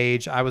final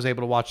stage. I was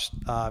able to watch,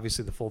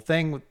 obviously, the full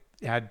thing.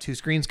 It had 2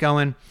 screens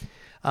going.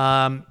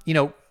 Ultimately,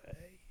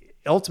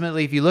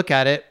 if you look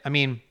at it, I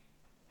mean,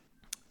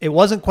 it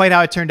wasn't quite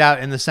how it turned out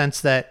in the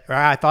sense that, or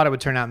I thought it would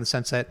turn out in the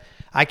sense that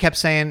I kept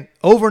saying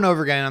over and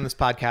over again on this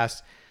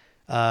podcast,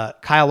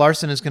 Kyle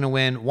Larson is going to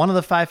win one of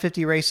the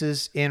 550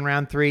 races in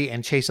round 3,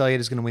 and Chase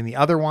Elliott is going to win the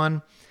other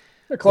one.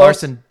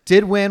 Larson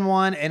did win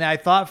one, and I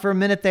thought for a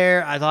minute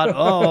there,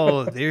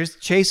 oh, there's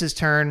Chase's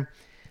turn.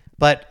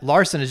 But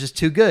Larson is just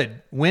too good.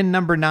 Win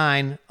number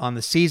 9 on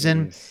the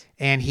season,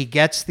 and he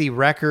gets the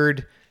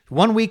record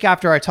 1 week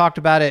after I talked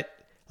about it,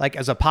 like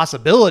as a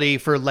possibility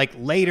for like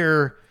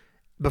later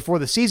before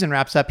the season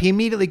wraps up. He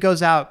immediately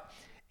goes out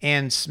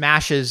and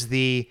smashes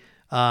the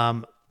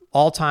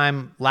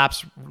all-time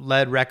laps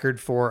led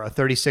record for a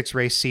 36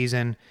 race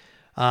season.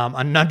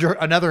 Another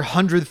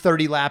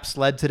 130 laps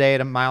led today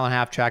at a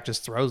 1.5-mile track,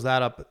 just throws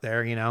that up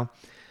there,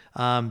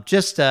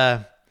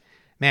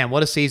 man,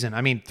 what a season.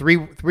 I mean,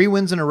 three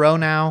wins in a row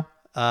now,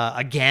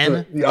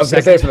 again. I was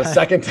going to say for the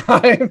second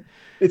time.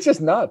 It's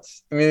just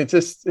nuts. I mean,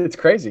 it's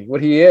crazy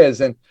what he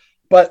is.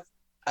 But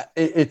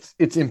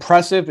it's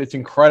impressive. It's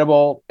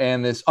incredible.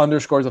 And this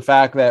underscores the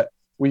fact that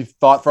we've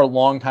thought for a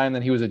long time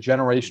that he was a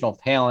generational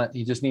talent.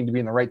 He just needed to be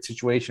in the right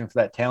situation for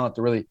that talent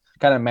to really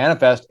kind of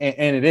manifest.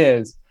 And it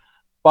is.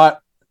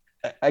 But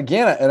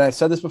again, and I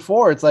said this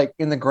before, it's like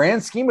in the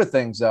grand scheme of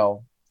things,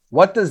 though,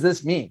 what does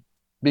this mean?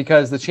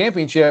 Because the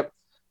championship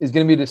is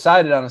going to be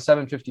decided on a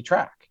 750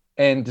 track.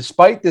 And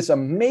despite this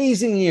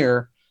amazing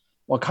year,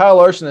 Kyle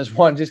Larson has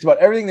won just about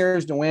everything there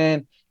is to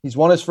win. He's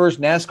won his first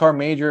NASCAR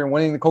major and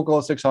winning the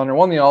Coca-Cola 600,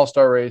 won the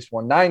All-Star race,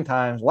 won 9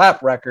 times,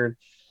 lap record,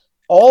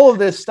 all of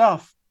this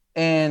stuff.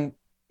 And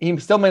he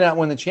still may not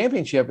win the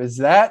championship. Is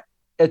that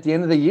at the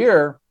end of the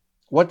year?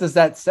 What does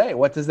that say?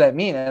 What does that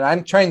mean? And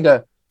I'm trying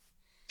to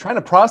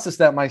process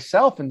that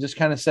myself and just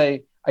kind of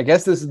say, I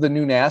guess this is the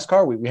new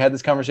NASCAR. We had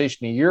this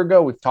conversation a year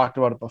ago. We've talked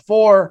about it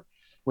before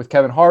with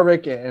Kevin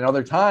Harvick and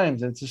other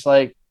times. And it's just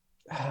like,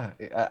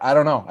 I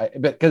don't know.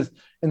 Because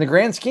in the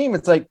grand scheme,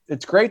 it's like,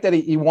 it's great that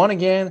he won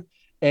again.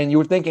 And you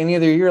would think any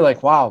other year,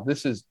 like, wow,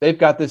 they've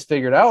got this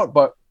figured out.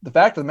 But the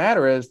fact of the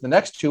matter is the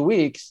next 2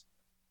 weeks,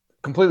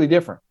 completely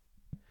different.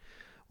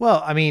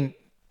 Well, I mean,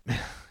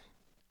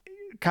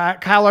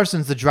 Kyle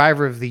Larson's the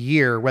driver of the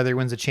year, whether he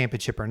wins a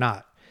championship or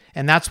not.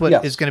 And that's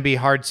what is going to be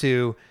hard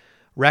to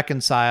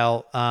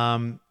reconcile.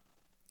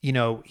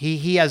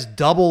 He has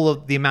double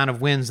of the amount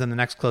of wins than the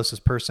next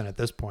closest person at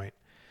this point.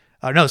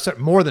 No, sorry,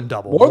 more than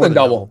double. More than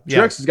double. Yeah.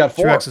 Truex has got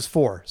 4. Truex is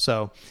 4.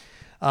 So,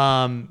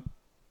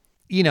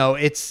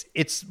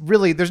 it's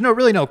really, there's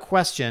no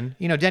question.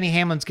 Denny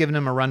Hamlin's given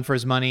him a run for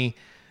his money,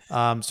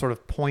 sort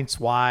of points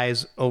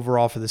wise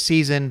overall for the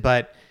season.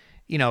 But,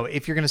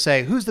 if you're going to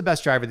say who's the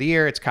best driver of the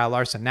year, it's Kyle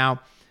Larson.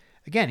 Now,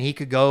 again, he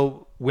could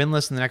go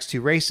winless in the next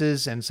 2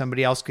 races, and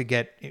somebody else could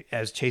get,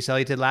 as Chase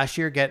Elliott did last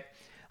year, get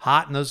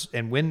hot in those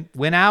and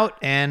win out,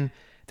 and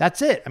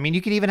that's it. I mean,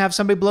 you could even have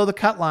somebody blow the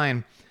cut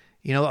line,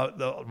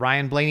 the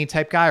Ryan Blaney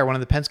type guy, or one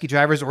of the Penske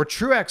drivers, or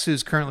Truex,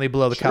 who's currently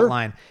below the cut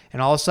line, and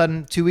all of a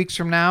sudden, 2 weeks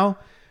from now,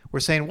 we're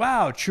saying,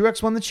 "Wow,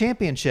 Truex won the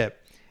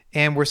championship,"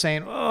 and we're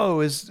saying,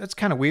 "Oh, that's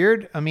kind of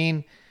weird." I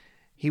mean,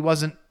 he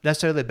wasn't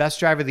necessarily the best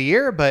driver of the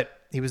year, but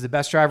he was the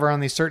best driver on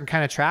these certain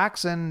kind of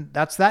tracks, and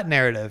that's that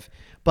narrative.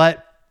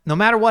 But no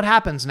matter what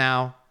happens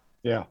now,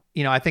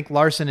 I think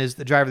Larson is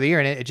the driver of the year,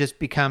 and it just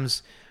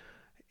becomes,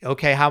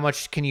 okay, how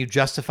much can you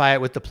justify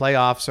it with the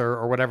playoffs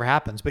or whatever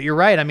happens? But you're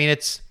right. I mean,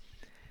 it's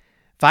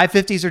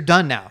 550s are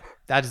done now.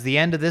 That's the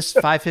end of this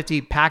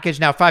 550 package.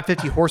 Now,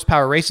 550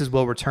 horsepower races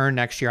will return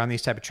next year on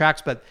these type of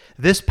tracks, but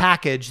this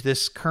package,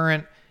 this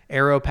current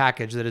aero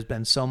package that has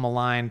been so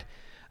maligned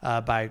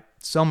by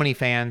so many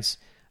fans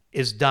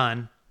is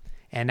done.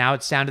 And now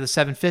it's down to the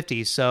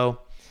 750s. So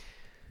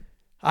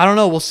I don't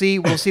know. We'll see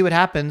what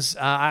happens.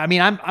 I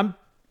mean, I'm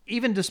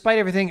even despite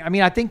everything. I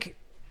mean, I think,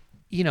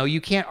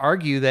 you can't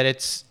argue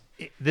that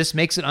this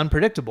makes it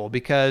unpredictable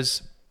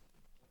because,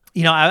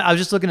 I was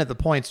just looking at the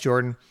points,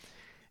 Jordan.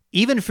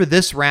 Even for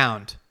this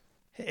round,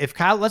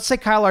 let's say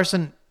Kyle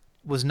Larson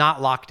was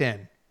not locked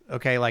in,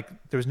 okay, like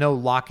there was no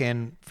lock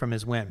in from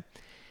his win,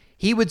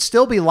 he would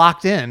still be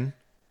locked in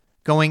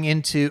going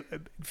into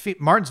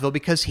Martinsville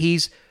because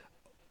he's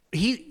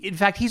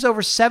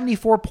over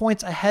 74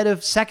 points ahead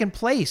of second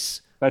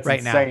place. That's right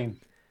insane. Now.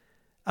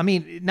 I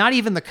mean, not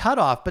even the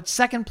cutoff, but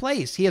second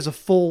place. He has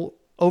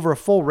over a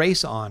full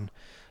race on.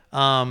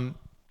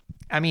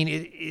 I mean,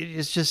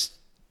 it's just,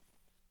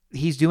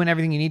 he's doing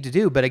everything you need to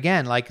do. But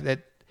again, like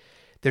that,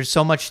 there's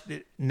so much.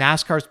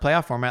 NASCAR's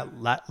playoff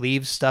format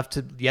leaves stuff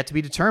yet to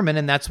be determined,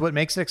 and that's what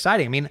makes it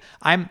exciting. I mean,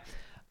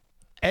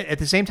 at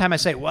the same time I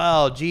say,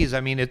 well, geez,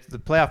 I mean, the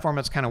playoff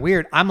format's kind of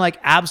weird. I'm like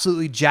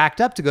absolutely jacked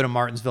up to go to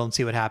Martinsville and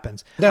see what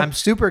happens. Yeah. I'm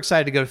super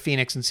excited to go to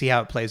Phoenix and see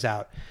how it plays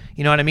out.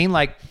 You know what I mean?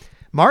 Like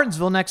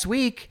Martinsville next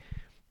week.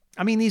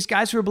 I mean, these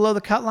guys who are below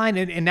the cut line,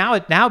 and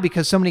now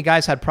because so many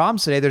guys had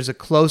problems today, there's a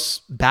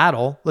close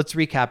battle. Let's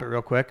recap it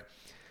real quick.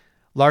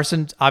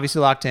 Larson obviously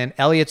locked in.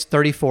 Elliott's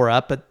 34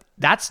 up, but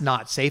that's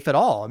not safe at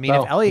all. I mean,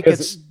 if Elliott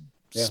gets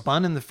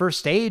spun in the first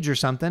stage or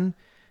something,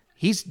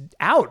 he's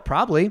out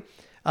probably.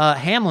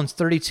 Hamlin's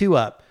 32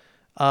 up.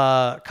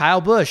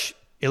 Kyle Busch,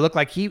 it looked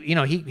like he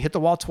hit the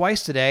wall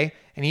twice today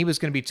and he was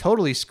going to be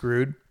totally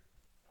screwed.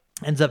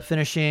 Ends up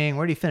finishing,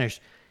 where did he finish?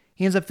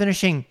 He ends up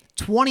finishing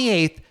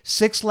 28th,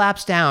 6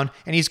 laps down,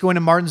 and he's going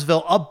to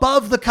Martinsville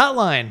above the cut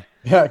line.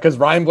 Yeah, because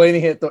Ryan Blaney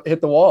hit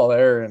the wall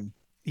there. And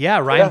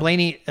Ryan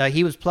Blaney,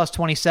 he was plus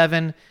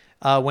 27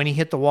 when he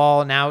hit the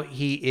wall. Now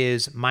he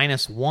is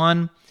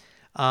 -1.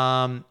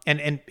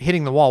 And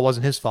hitting the wall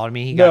wasn't his fault. I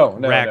mean, he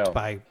got wrecked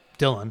by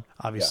Dylan,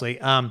 obviously.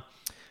 Yeah.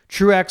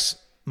 Truex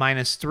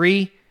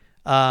 -3,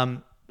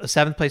 a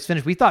 7th place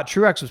finish. We thought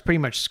Truex was pretty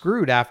much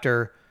screwed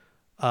after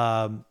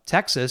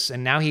Texas,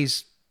 and now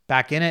he's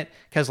back in it.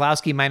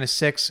 Keselowski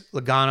 -6,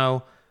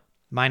 Logano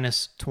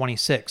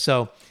 -26.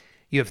 So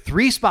you have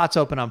 3 spots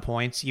open on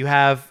points. You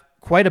have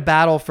quite a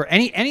battle for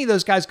any of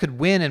those guys could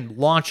win and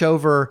launch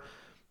over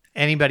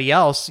anybody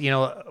else,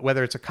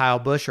 whether it's a Kyle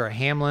Busch or a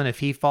Hamlin if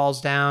he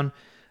falls down.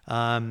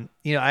 I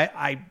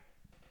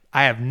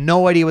have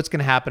no idea what's going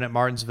to happen at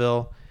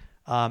Martinsville.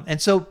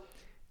 And so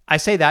I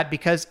say that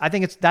because I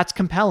think that's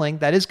compelling.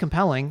 That is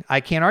compelling.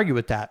 I can't argue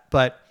with that,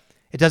 but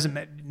it doesn't,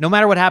 no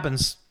matter what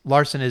happens,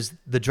 Larson is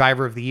the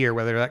driver of the year,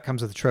 whether that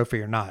comes with a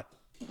trophy or not.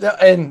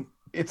 And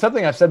it's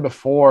something I've said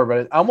before,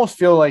 but I almost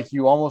feel like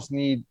you almost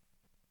need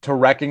to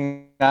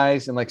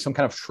recognize and like some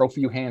kind of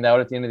trophy you hand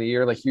out at the end of the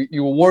year. Like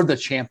you award the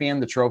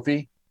champion the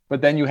trophy, but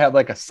then you have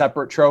like a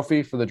separate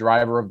trophy for the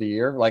driver of the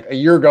year. Like a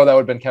year ago, that would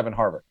have been Kevin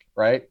Harvick,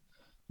 right?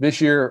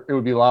 This year, it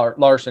would be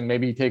Larson.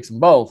 Maybe he takes them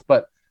both,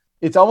 but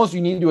it's almost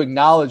you need to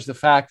acknowledge the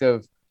fact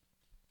of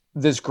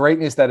this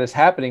greatness that is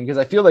happening because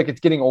I feel like it's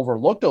getting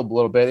overlooked a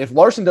little bit. If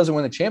Larson doesn't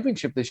win the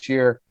championship this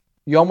year,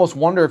 you almost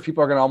wonder if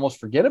people are going to almost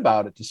forget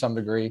about it to some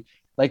degree.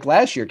 Like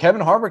last year,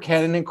 Kevin Harvick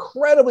had an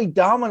incredibly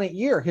dominant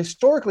year,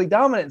 historically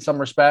dominant in some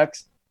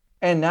respects.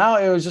 And now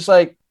it was just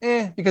like,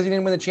 because he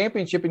didn't win the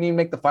championship and he didn't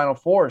make the Final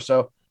Four.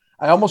 So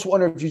I almost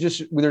wonder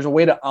if there's a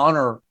way to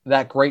honor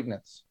that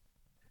greatness.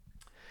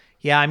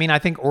 Yeah, I mean, I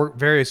think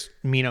various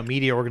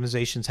media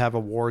organizations have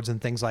awards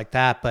and things like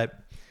that, but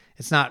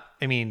it's not.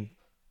 I mean,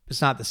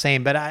 it's not the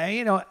same. But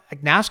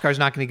NASCAR is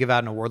not going to give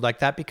out an award like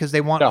that because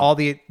they want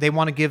they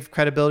want to give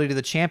credibility to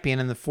the champion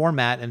in the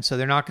format, and so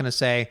they're not going to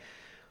say,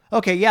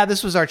 okay, yeah,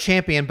 this was our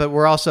champion, but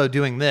we're also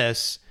doing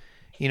this.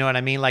 You know what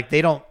I mean? Like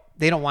they don't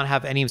want to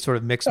have any sort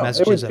of mixed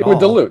messages at all.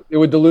 It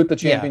would dilute the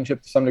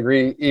championship to some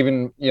degree.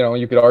 Even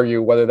you could argue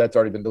whether that's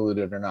already been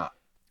diluted or not.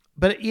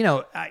 But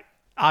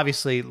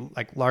obviously,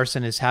 like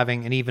Larson is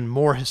having an even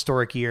more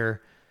historic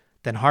year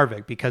than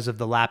Harvick because of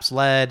the laps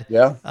led.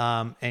 Yeah.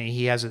 And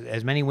he has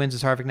as many wins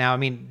as Harvick now. I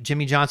mean,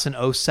 Jimmy Johnson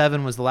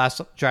 07 was the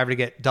last driver to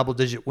get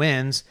double-digit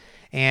wins.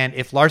 And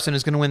if Larson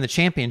is going to win the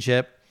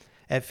championship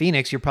at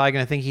Phoenix, you're probably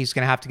going to think he's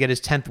going to have to get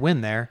his 10th win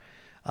there,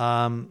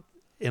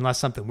 unless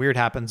something weird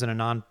happens and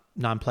a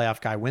non-playoff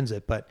guy wins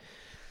it. But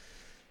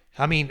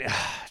I mean,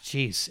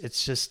 geez,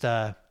 it's just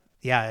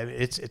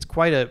it's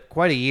quite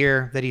a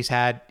year that he's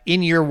had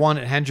in year one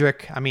at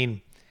Hendrick. I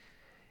mean,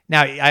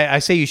 now I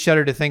say you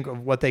shudder to think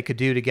of what they could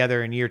do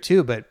together in year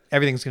two, but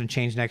everything's going to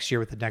change next year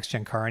with the next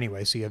gen car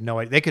anyway. So you have no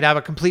idea. They could have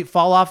a complete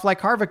fall off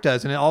like Harvick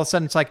does. And all of a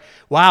sudden it's like,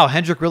 wow,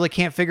 Hendrick really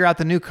can't figure out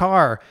the new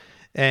car.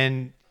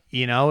 And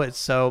it's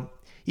so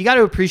you got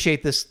to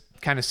appreciate this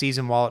kind of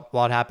season while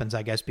it happens,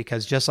 I guess,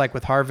 because just like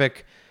with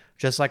Harvick,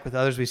 just like with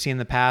others we've seen in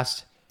the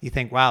past, you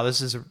think, wow,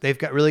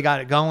 they've really got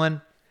it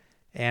going.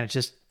 And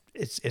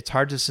it's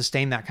hard to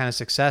sustain that kind of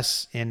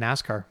success in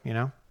NASCAR,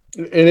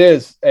 It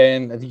is.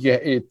 And I think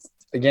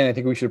I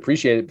think we should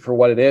appreciate it for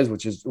what it is,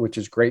 which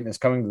is greatness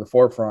coming to the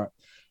forefront.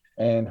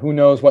 And who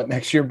knows what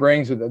next year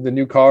brings with the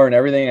new car and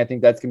everything. I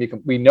think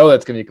we know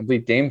that's going to be a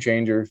complete game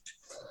changer.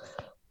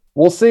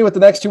 We'll see what the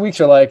next 2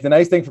 weeks are like. The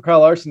nice thing for Kyle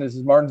Larson is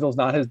Martinsville's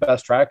not his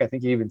best track. I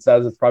think he even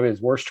says it's probably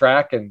his worst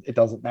track, and it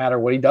doesn't matter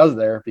what he does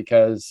there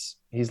because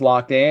he's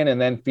locked in.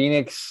 And then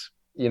Phoenix,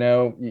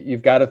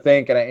 you've got to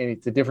think, and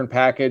it's a different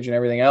package and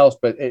everything else,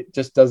 but it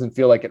just doesn't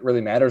feel like it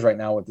really matters right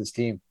now with this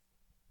team.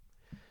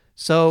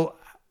 So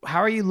how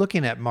are you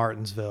looking at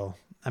Martinsville?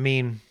 I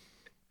mean,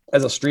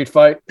 as a street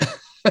fight,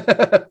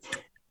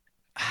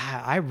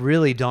 I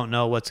really don't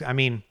know is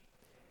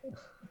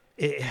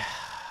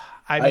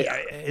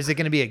it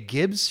going to be a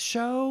Gibbs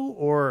show,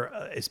 or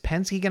is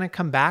Penske going to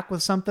come back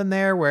with something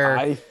there where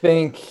if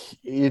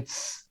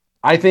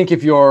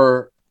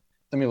you're,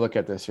 let me look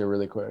at this here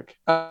really quick.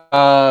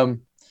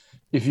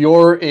 If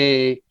you're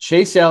a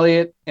Chase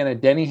Elliott and a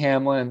Denny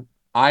Hamlin,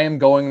 I am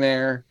going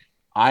there.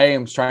 I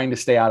am trying to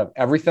stay out of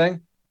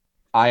everything.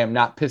 I am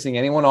not pissing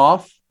anyone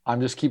off.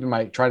 I'm just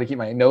trying to keep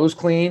my nose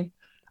clean.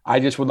 I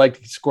just would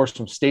like to score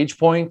some stage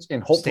points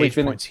and hopefully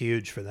stage points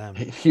huge for them.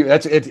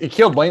 It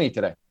killed Blaney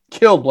today.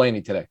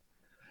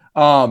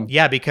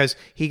 Yeah, because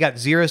he got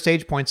 0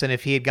 stage points, and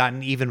if he had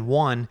gotten even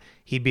 1,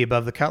 he'd be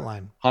above the cut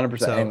line. 100%.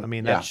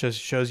 So, that just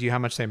shows you how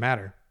much they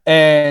matter.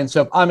 And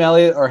so if I'm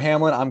Elliott or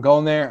Hamlin, I'm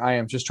going there. I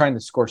am just trying to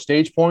score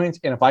stage points.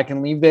 And if I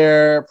can leave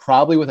there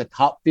probably with a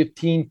top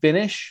 15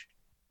 finish,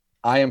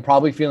 I am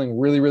probably feeling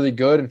really, really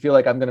good and feel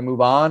like I'm going to move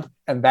on.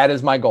 And that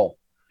is my goal.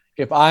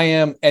 If I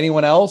am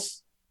anyone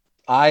else,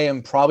 I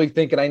am probably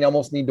thinking I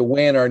almost need to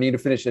win or need to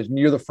finish as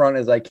near the front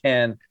as I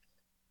can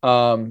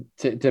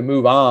to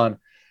move on.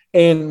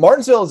 And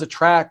Martinsville is a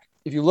track,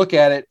 if you look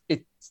at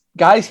it,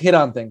 guys hit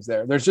on things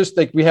there. There's just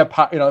like we have,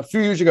 a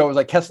few years ago, it was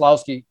like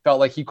Keselowski felt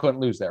like he couldn't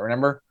lose there.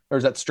 Remember?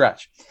 There's that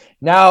stretch.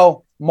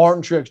 Now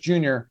Martin Truex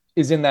Jr.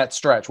 is in that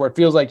stretch where it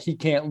feels like he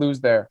can't lose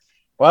there.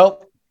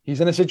 Well, he's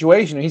in a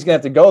situation where he's going to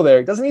have to go there.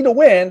 He doesn't need to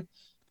win,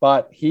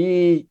 but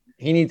he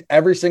needs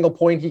every single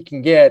point he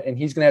can get, and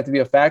he's going to have to be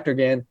a factor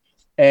again.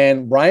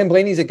 And Ryan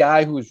Blaney's a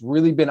guy who's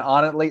really been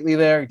on it lately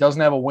there. He doesn't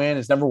have a win.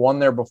 He's never won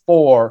there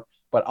before,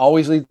 but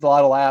always leads a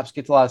lot of laps,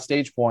 gets a lot of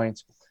stage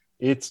points.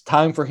 It's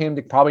time for him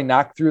to probably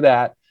knock through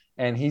that,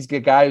 and he's a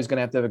guy who's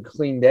going to have a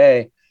clean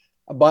day.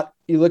 But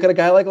you look at a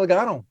guy like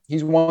Logano.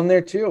 He's won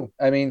there too.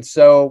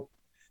 So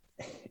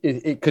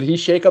could he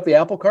shake up the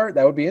apple cart?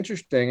 That would be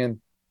interesting. And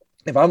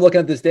if I'm looking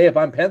at this day, if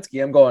I'm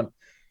Penske, I'm going,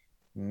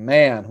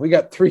 man, we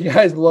got 3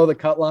 guys below the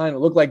cut line. It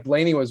looked like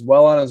Blaney was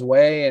well on his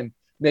way, and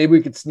maybe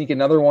we could sneak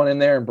another one in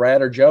there and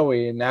Brad or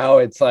Joey. And now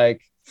it's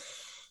like,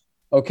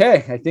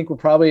 okay, I think we're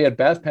probably at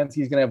best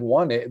Penske's going to have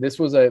 1. This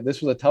was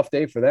a tough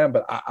day for them,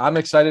 but I'm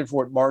excited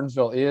for what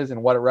Martinsville is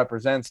and what it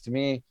represents. To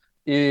me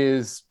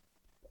is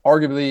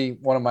arguably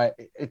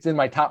it's in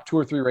my top 2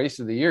 or 3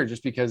 races of the year,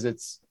 just because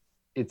it's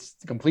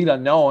complete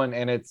unknown,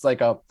 and it's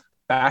like a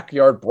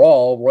backyard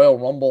brawl, Royal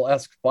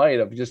Rumble-esque fight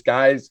of just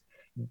guys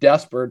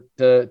desperate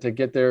to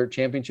get their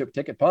championship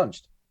ticket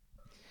punched.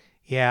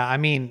 Yeah.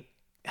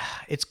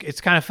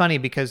 It's kind of funny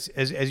because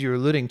as you were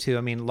alluding to,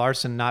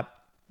 Larson not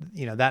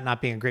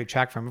being a great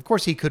track for him. Of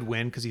course he could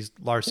win because he's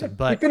Larson,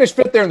 but he finished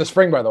 5th there in the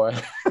spring, by the way.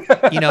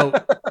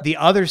 The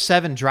other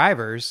 7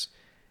 drivers,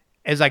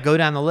 as I go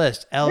down the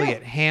list,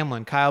 Elliott,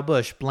 Hamlin, Kyle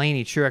Busch,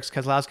 Blaney, Truex,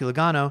 Keselowski,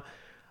 Logano.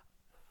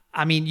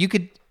 You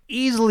could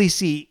easily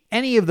see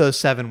any of those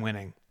 7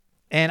 winning.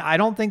 And I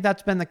don't think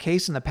that's been the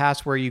case in the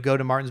past, where you go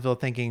to Martinsville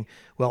thinking,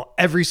 well,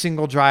 every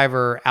single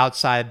driver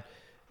outside,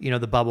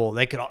 the bubble,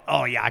 they could,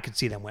 I could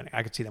see them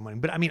winning.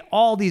 But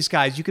all these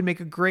guys, you can make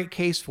a great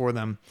case for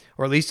them,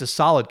 or at least a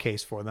solid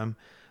case for them.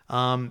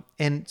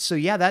 And so,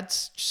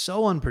 that's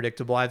so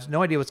unpredictable. I have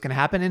no idea what's going to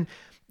happen. And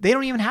they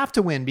don't even have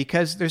to win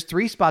because there's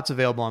 3 spots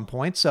available on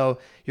points. So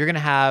you're going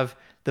to have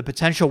the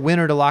potential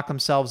winner to lock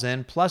themselves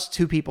in, plus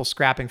 2 people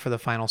scrapping for the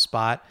final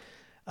spot.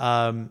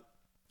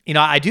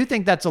 I do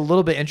think that's a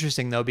little bit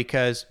interesting though,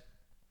 because,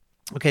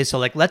 okay, so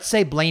like, let's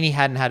say Blaney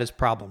hadn't had his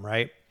problem,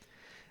 right?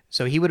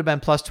 So he would have been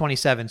plus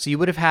 27. So you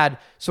would have had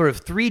sort of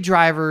 3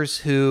 drivers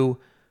who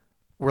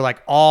were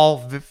like all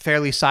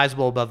fairly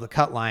sizable above the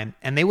cut line.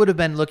 And they would have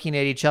been looking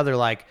at each other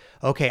like,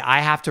 okay, I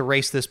have to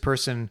race this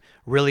person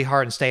really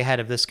hard and stay ahead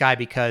of this guy,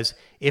 because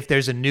if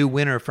there's a new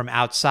winner from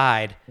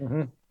outside,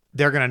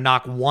 they're going to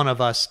knock one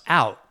of us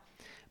out.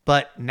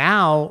 But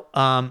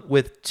now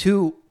with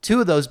two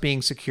of those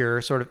being secure,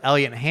 sort of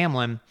Elliott and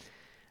Hamlin,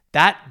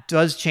 that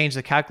does change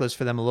the calculus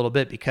for them a little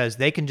bit, because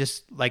they can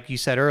just, like you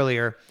said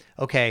earlier,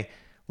 okay,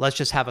 let's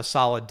just have a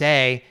solid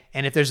day.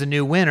 And if there's a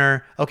new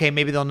winner, okay,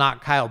 maybe they'll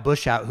knock Kyle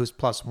Busch out, who's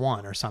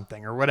 +1 or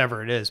something, or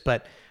whatever it is.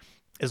 But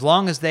as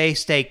long as they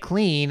stay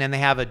clean and they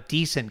have a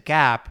decent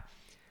gap,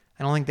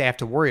 I don't think they have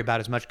to worry about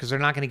as much, because they're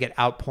not going to get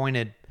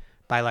outpointed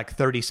by like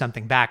 30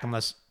 something back,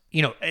 unless,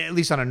 at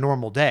least on a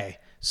normal day.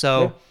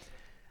 So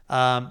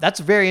that's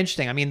very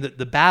interesting.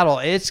 The battle,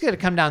 it's going to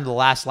come down to the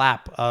last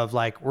lap of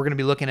like, we're going to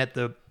be looking at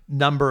the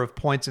number of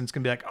points, and it's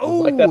going to be like,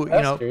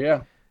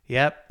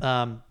 yep.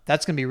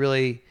 That's going to be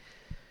really,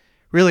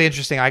 really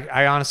interesting.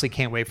 I honestly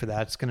can't wait for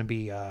that. It's going to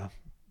be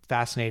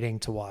fascinating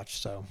to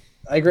watch. So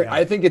I agree. Yeah.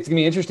 I think it's going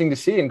to be interesting to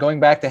see. And going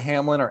back to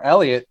Hamlin or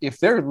Elliott,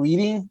 if they're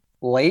leading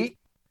late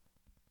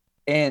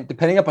and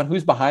depending upon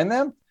who's behind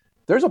them,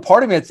 there's a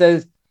part of me that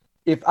says,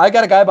 if I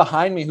got a guy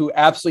behind me who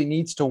absolutely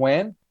needs to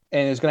win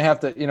and is going to have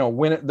to,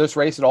 win this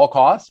race at all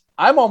costs,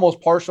 I'm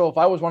almost partial. If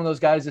I was one of those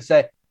guys to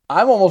say,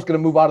 I'm almost going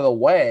to move out of the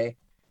way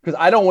because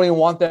I don't even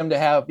want them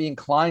to be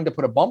inclined to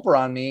put a bumper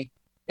on me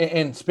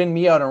and spin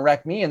me out and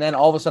wreck me. And then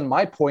all of a sudden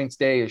my points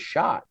day is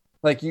shot.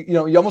 Like,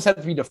 you almost have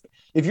to be,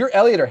 if you're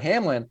Elliott or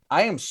Hamlin,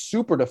 I am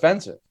super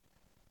defensive,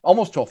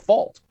 almost to a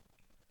fault.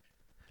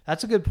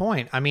 That's a good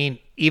point. I mean,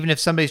 even if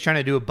somebody's trying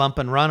to do a bump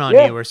and run on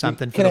you or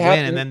something for the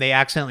win, and then they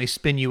accidentally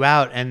spin you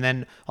out, and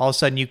then all of a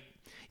sudden you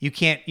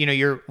can't,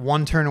 you're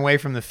one turn away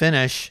from the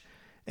finish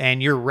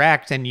and you're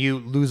wrecked and you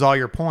lose all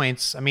your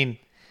points. I mean,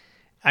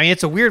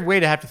 it's a weird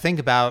way to have to think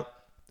about,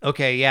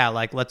 okay, yeah,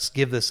 like let's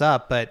give this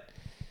up. But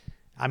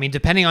I mean,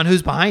 depending on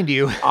who's behind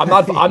you, I'm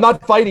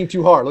not fighting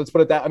too hard. Let's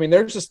put it that. I mean,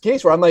 there's just a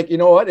case where I'm like, you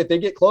know what? If they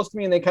get close to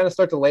me and they kind of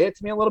start to lay it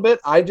to me a little bit,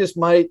 I just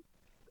might.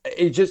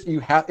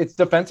 It's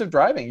defensive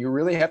driving. You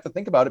really have to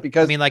think about it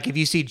because I mean, like if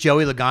you see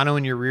Joey Logano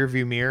in your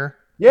rearview mirror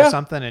or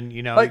something, and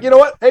like, you know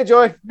what? Hey,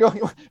 Joey, why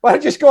don't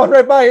you just going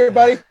right by here,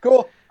 buddy?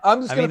 Cool.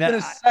 I'm just going to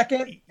finish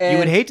second. You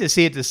would hate to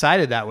see it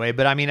decided that way,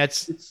 but I mean,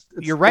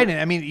 you're right.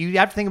 I mean, you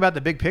have to think about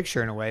the big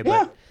picture in a way,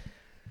 but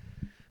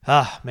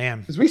man.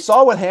 Because we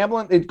saw what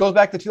Hamlin, it goes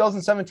back to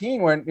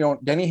 2017 when,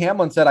 Denny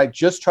Hamlin said, I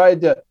just tried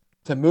to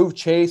move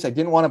Chase. I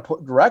didn't want to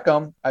wreck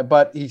him,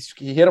 but he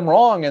hit him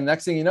wrong. And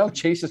next thing you know,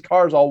 Chase's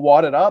car is all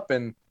wadded up,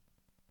 and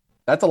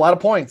that's a lot of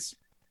points.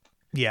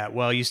 Yeah,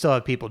 well, you still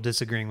have people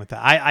disagreeing with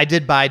that. I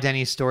did buy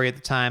Denny's story at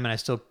the time, and I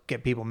still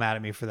get people mad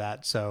at me for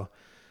that. So,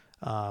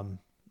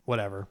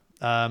 whatever.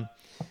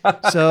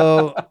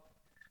 So,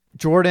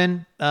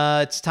 Jordan,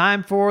 it's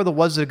time for the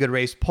Was It a Good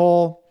Race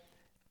poll,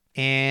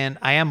 and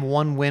I am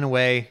one win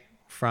away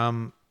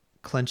from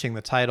clinching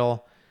the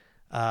title.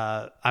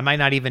 I might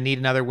not even need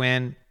another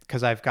win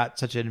because I've got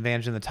such an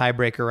advantage in the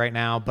tiebreaker right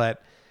now.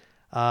 But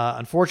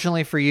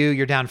unfortunately for you,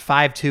 you're down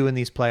 5-2 in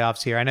these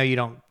playoffs here. I know you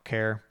don't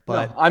care,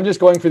 but no, I'm just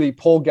going for the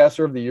poll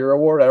guesser of the year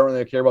award. I don't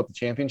really care about the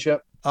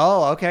championship.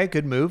 Oh, okay.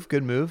 Good move.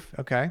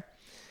 Okay.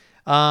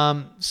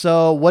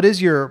 So what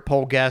is your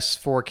poll guess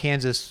for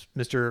Kansas,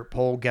 Mr.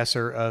 Poll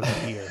Guesser of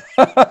the Year?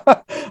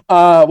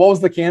 What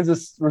was the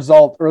Kansas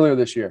result earlier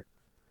this year?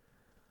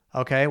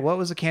 Okay, what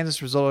was the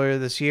Kansas result earlier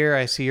this year?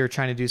 I see you're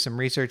trying to do some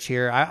research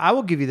here. I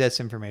will give you this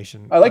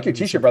information. I like your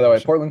T-shirt, by the way.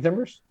 Portland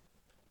Timbers.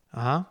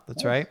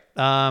 That's right.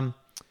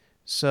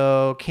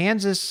 So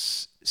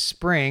Kansas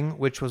Spring,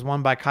 which was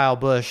won by Kyle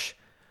Busch,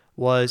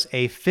 was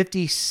a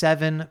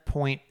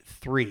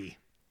 57.3.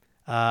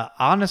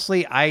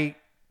 Honestly, I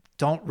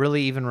don't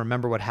really even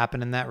remember what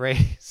happened in that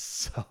race.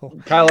 So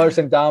Kyle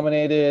Larson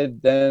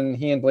dominated. Then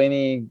he and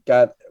Blaney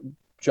got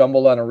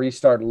jumbled on a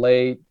restart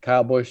late.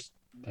 Kyle Busch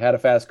had a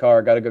fast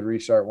car, got a good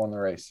restart, won the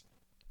race.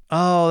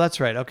 Oh, that's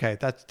right. Okay,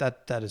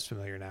 that is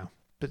familiar now.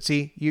 But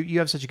see, you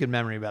have such a good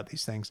memory about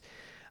these things.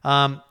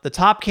 The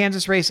top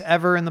Kansas race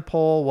ever in the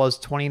poll was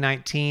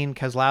 2019.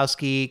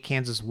 Keselowski,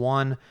 Kansas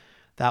won.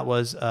 That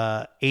was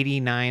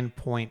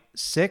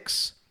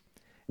 89.6.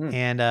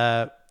 And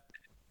that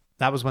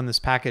was when this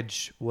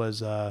package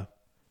was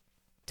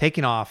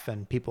taking off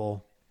and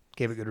people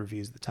gave it good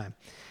reviews at the time.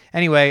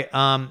 Anyway,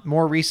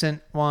 more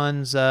recent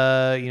ones,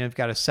 you've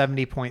got a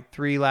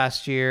 70.3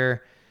 last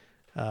year.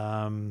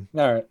 All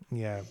right.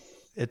 Yeah,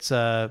 it's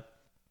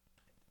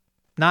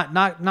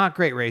not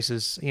great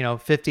races,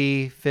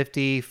 50,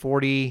 50,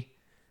 40.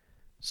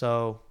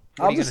 So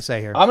what are you going to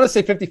say here? I'm going to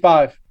say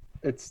 55.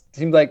 It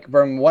seemed like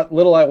from what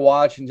little I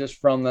watched and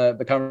just from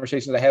the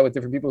conversations I had with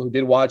different people who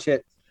did watch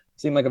it,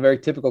 seemed like a very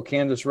typical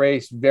Kansas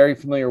race, very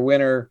familiar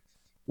winner.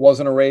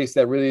 Wasn't a race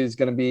that really is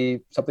going to be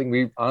something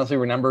we honestly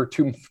remember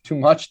too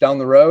much down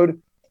the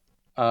road.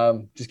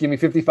 Just give me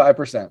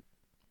 55%.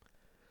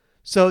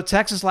 So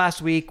Texas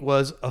last week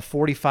was a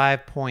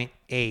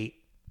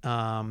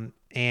 45.8.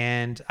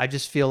 And I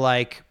just feel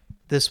like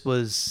this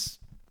was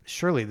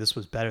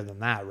better than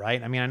that,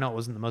 right? I mean, I know it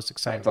wasn't the most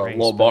exciting race. A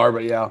low bar,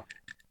 but yeah.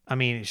 I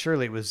mean,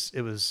 surely it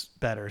was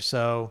better.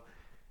 So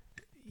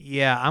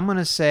yeah, I'm going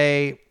to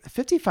say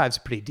 55 is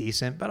pretty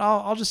decent, but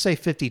I'll just say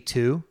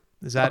 52.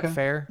 Is that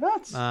fair?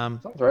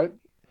 Sounds right.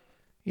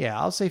 Yeah,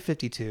 I'll say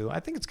 52. I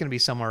think it's going to be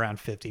somewhere around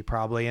 50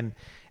 probably. And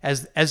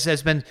as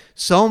has been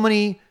so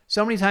many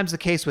times the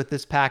case with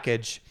this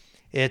package,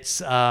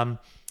 it's, I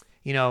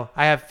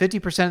have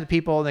 50% of the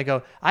people and they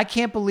go, I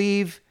can't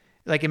believe,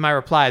 like in my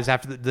replies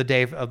after the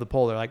day of the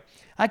poll, they're like,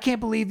 I can't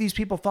believe these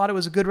people thought it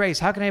was a good race.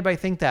 How can anybody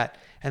think that?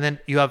 And then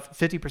you have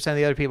 50% of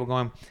the other people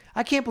going,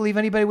 I can't believe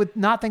anybody would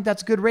not think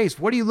that's a good race.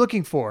 What are you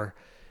looking for?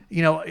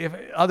 If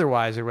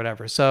otherwise or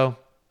whatever. So,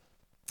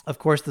 of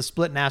course, the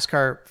split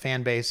NASCAR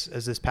fan base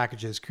as this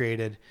package is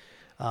created.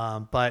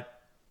 But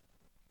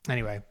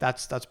anyway,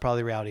 that's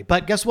probably reality.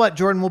 But guess what,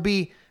 Jordan? We'll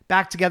be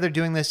back together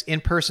doing this in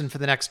person for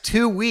the next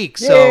 2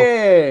 weeks.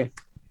 Yay! So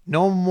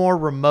no more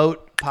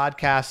remote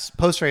podcasts,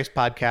 post-race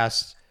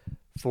podcasts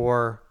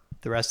for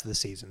the rest of the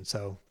season.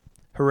 So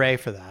hooray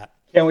for that.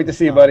 Can't wait to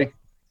see you, buddy.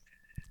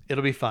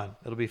 It'll be fun.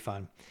 It'll be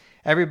fun.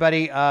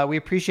 Everybody, we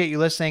appreciate you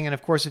listening. And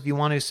of course, if you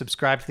want to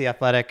subscribe to The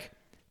Athletic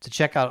to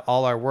check out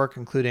all our work,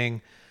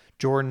 including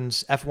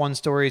Jordan's F1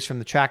 stories from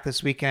the track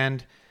this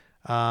weekend,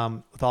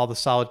 with all the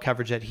solid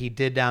coverage that he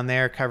did down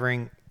there,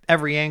 covering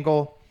every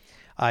angle,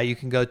 you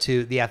can go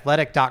to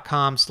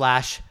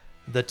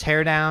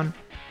theathletic.com/theteardown,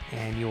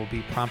 and you will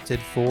be prompted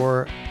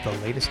for the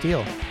latest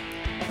deal.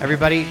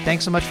 Everybody,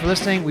 thanks so much for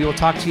listening. We will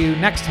talk to you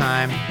next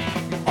time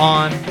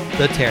on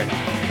The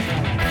Teardown.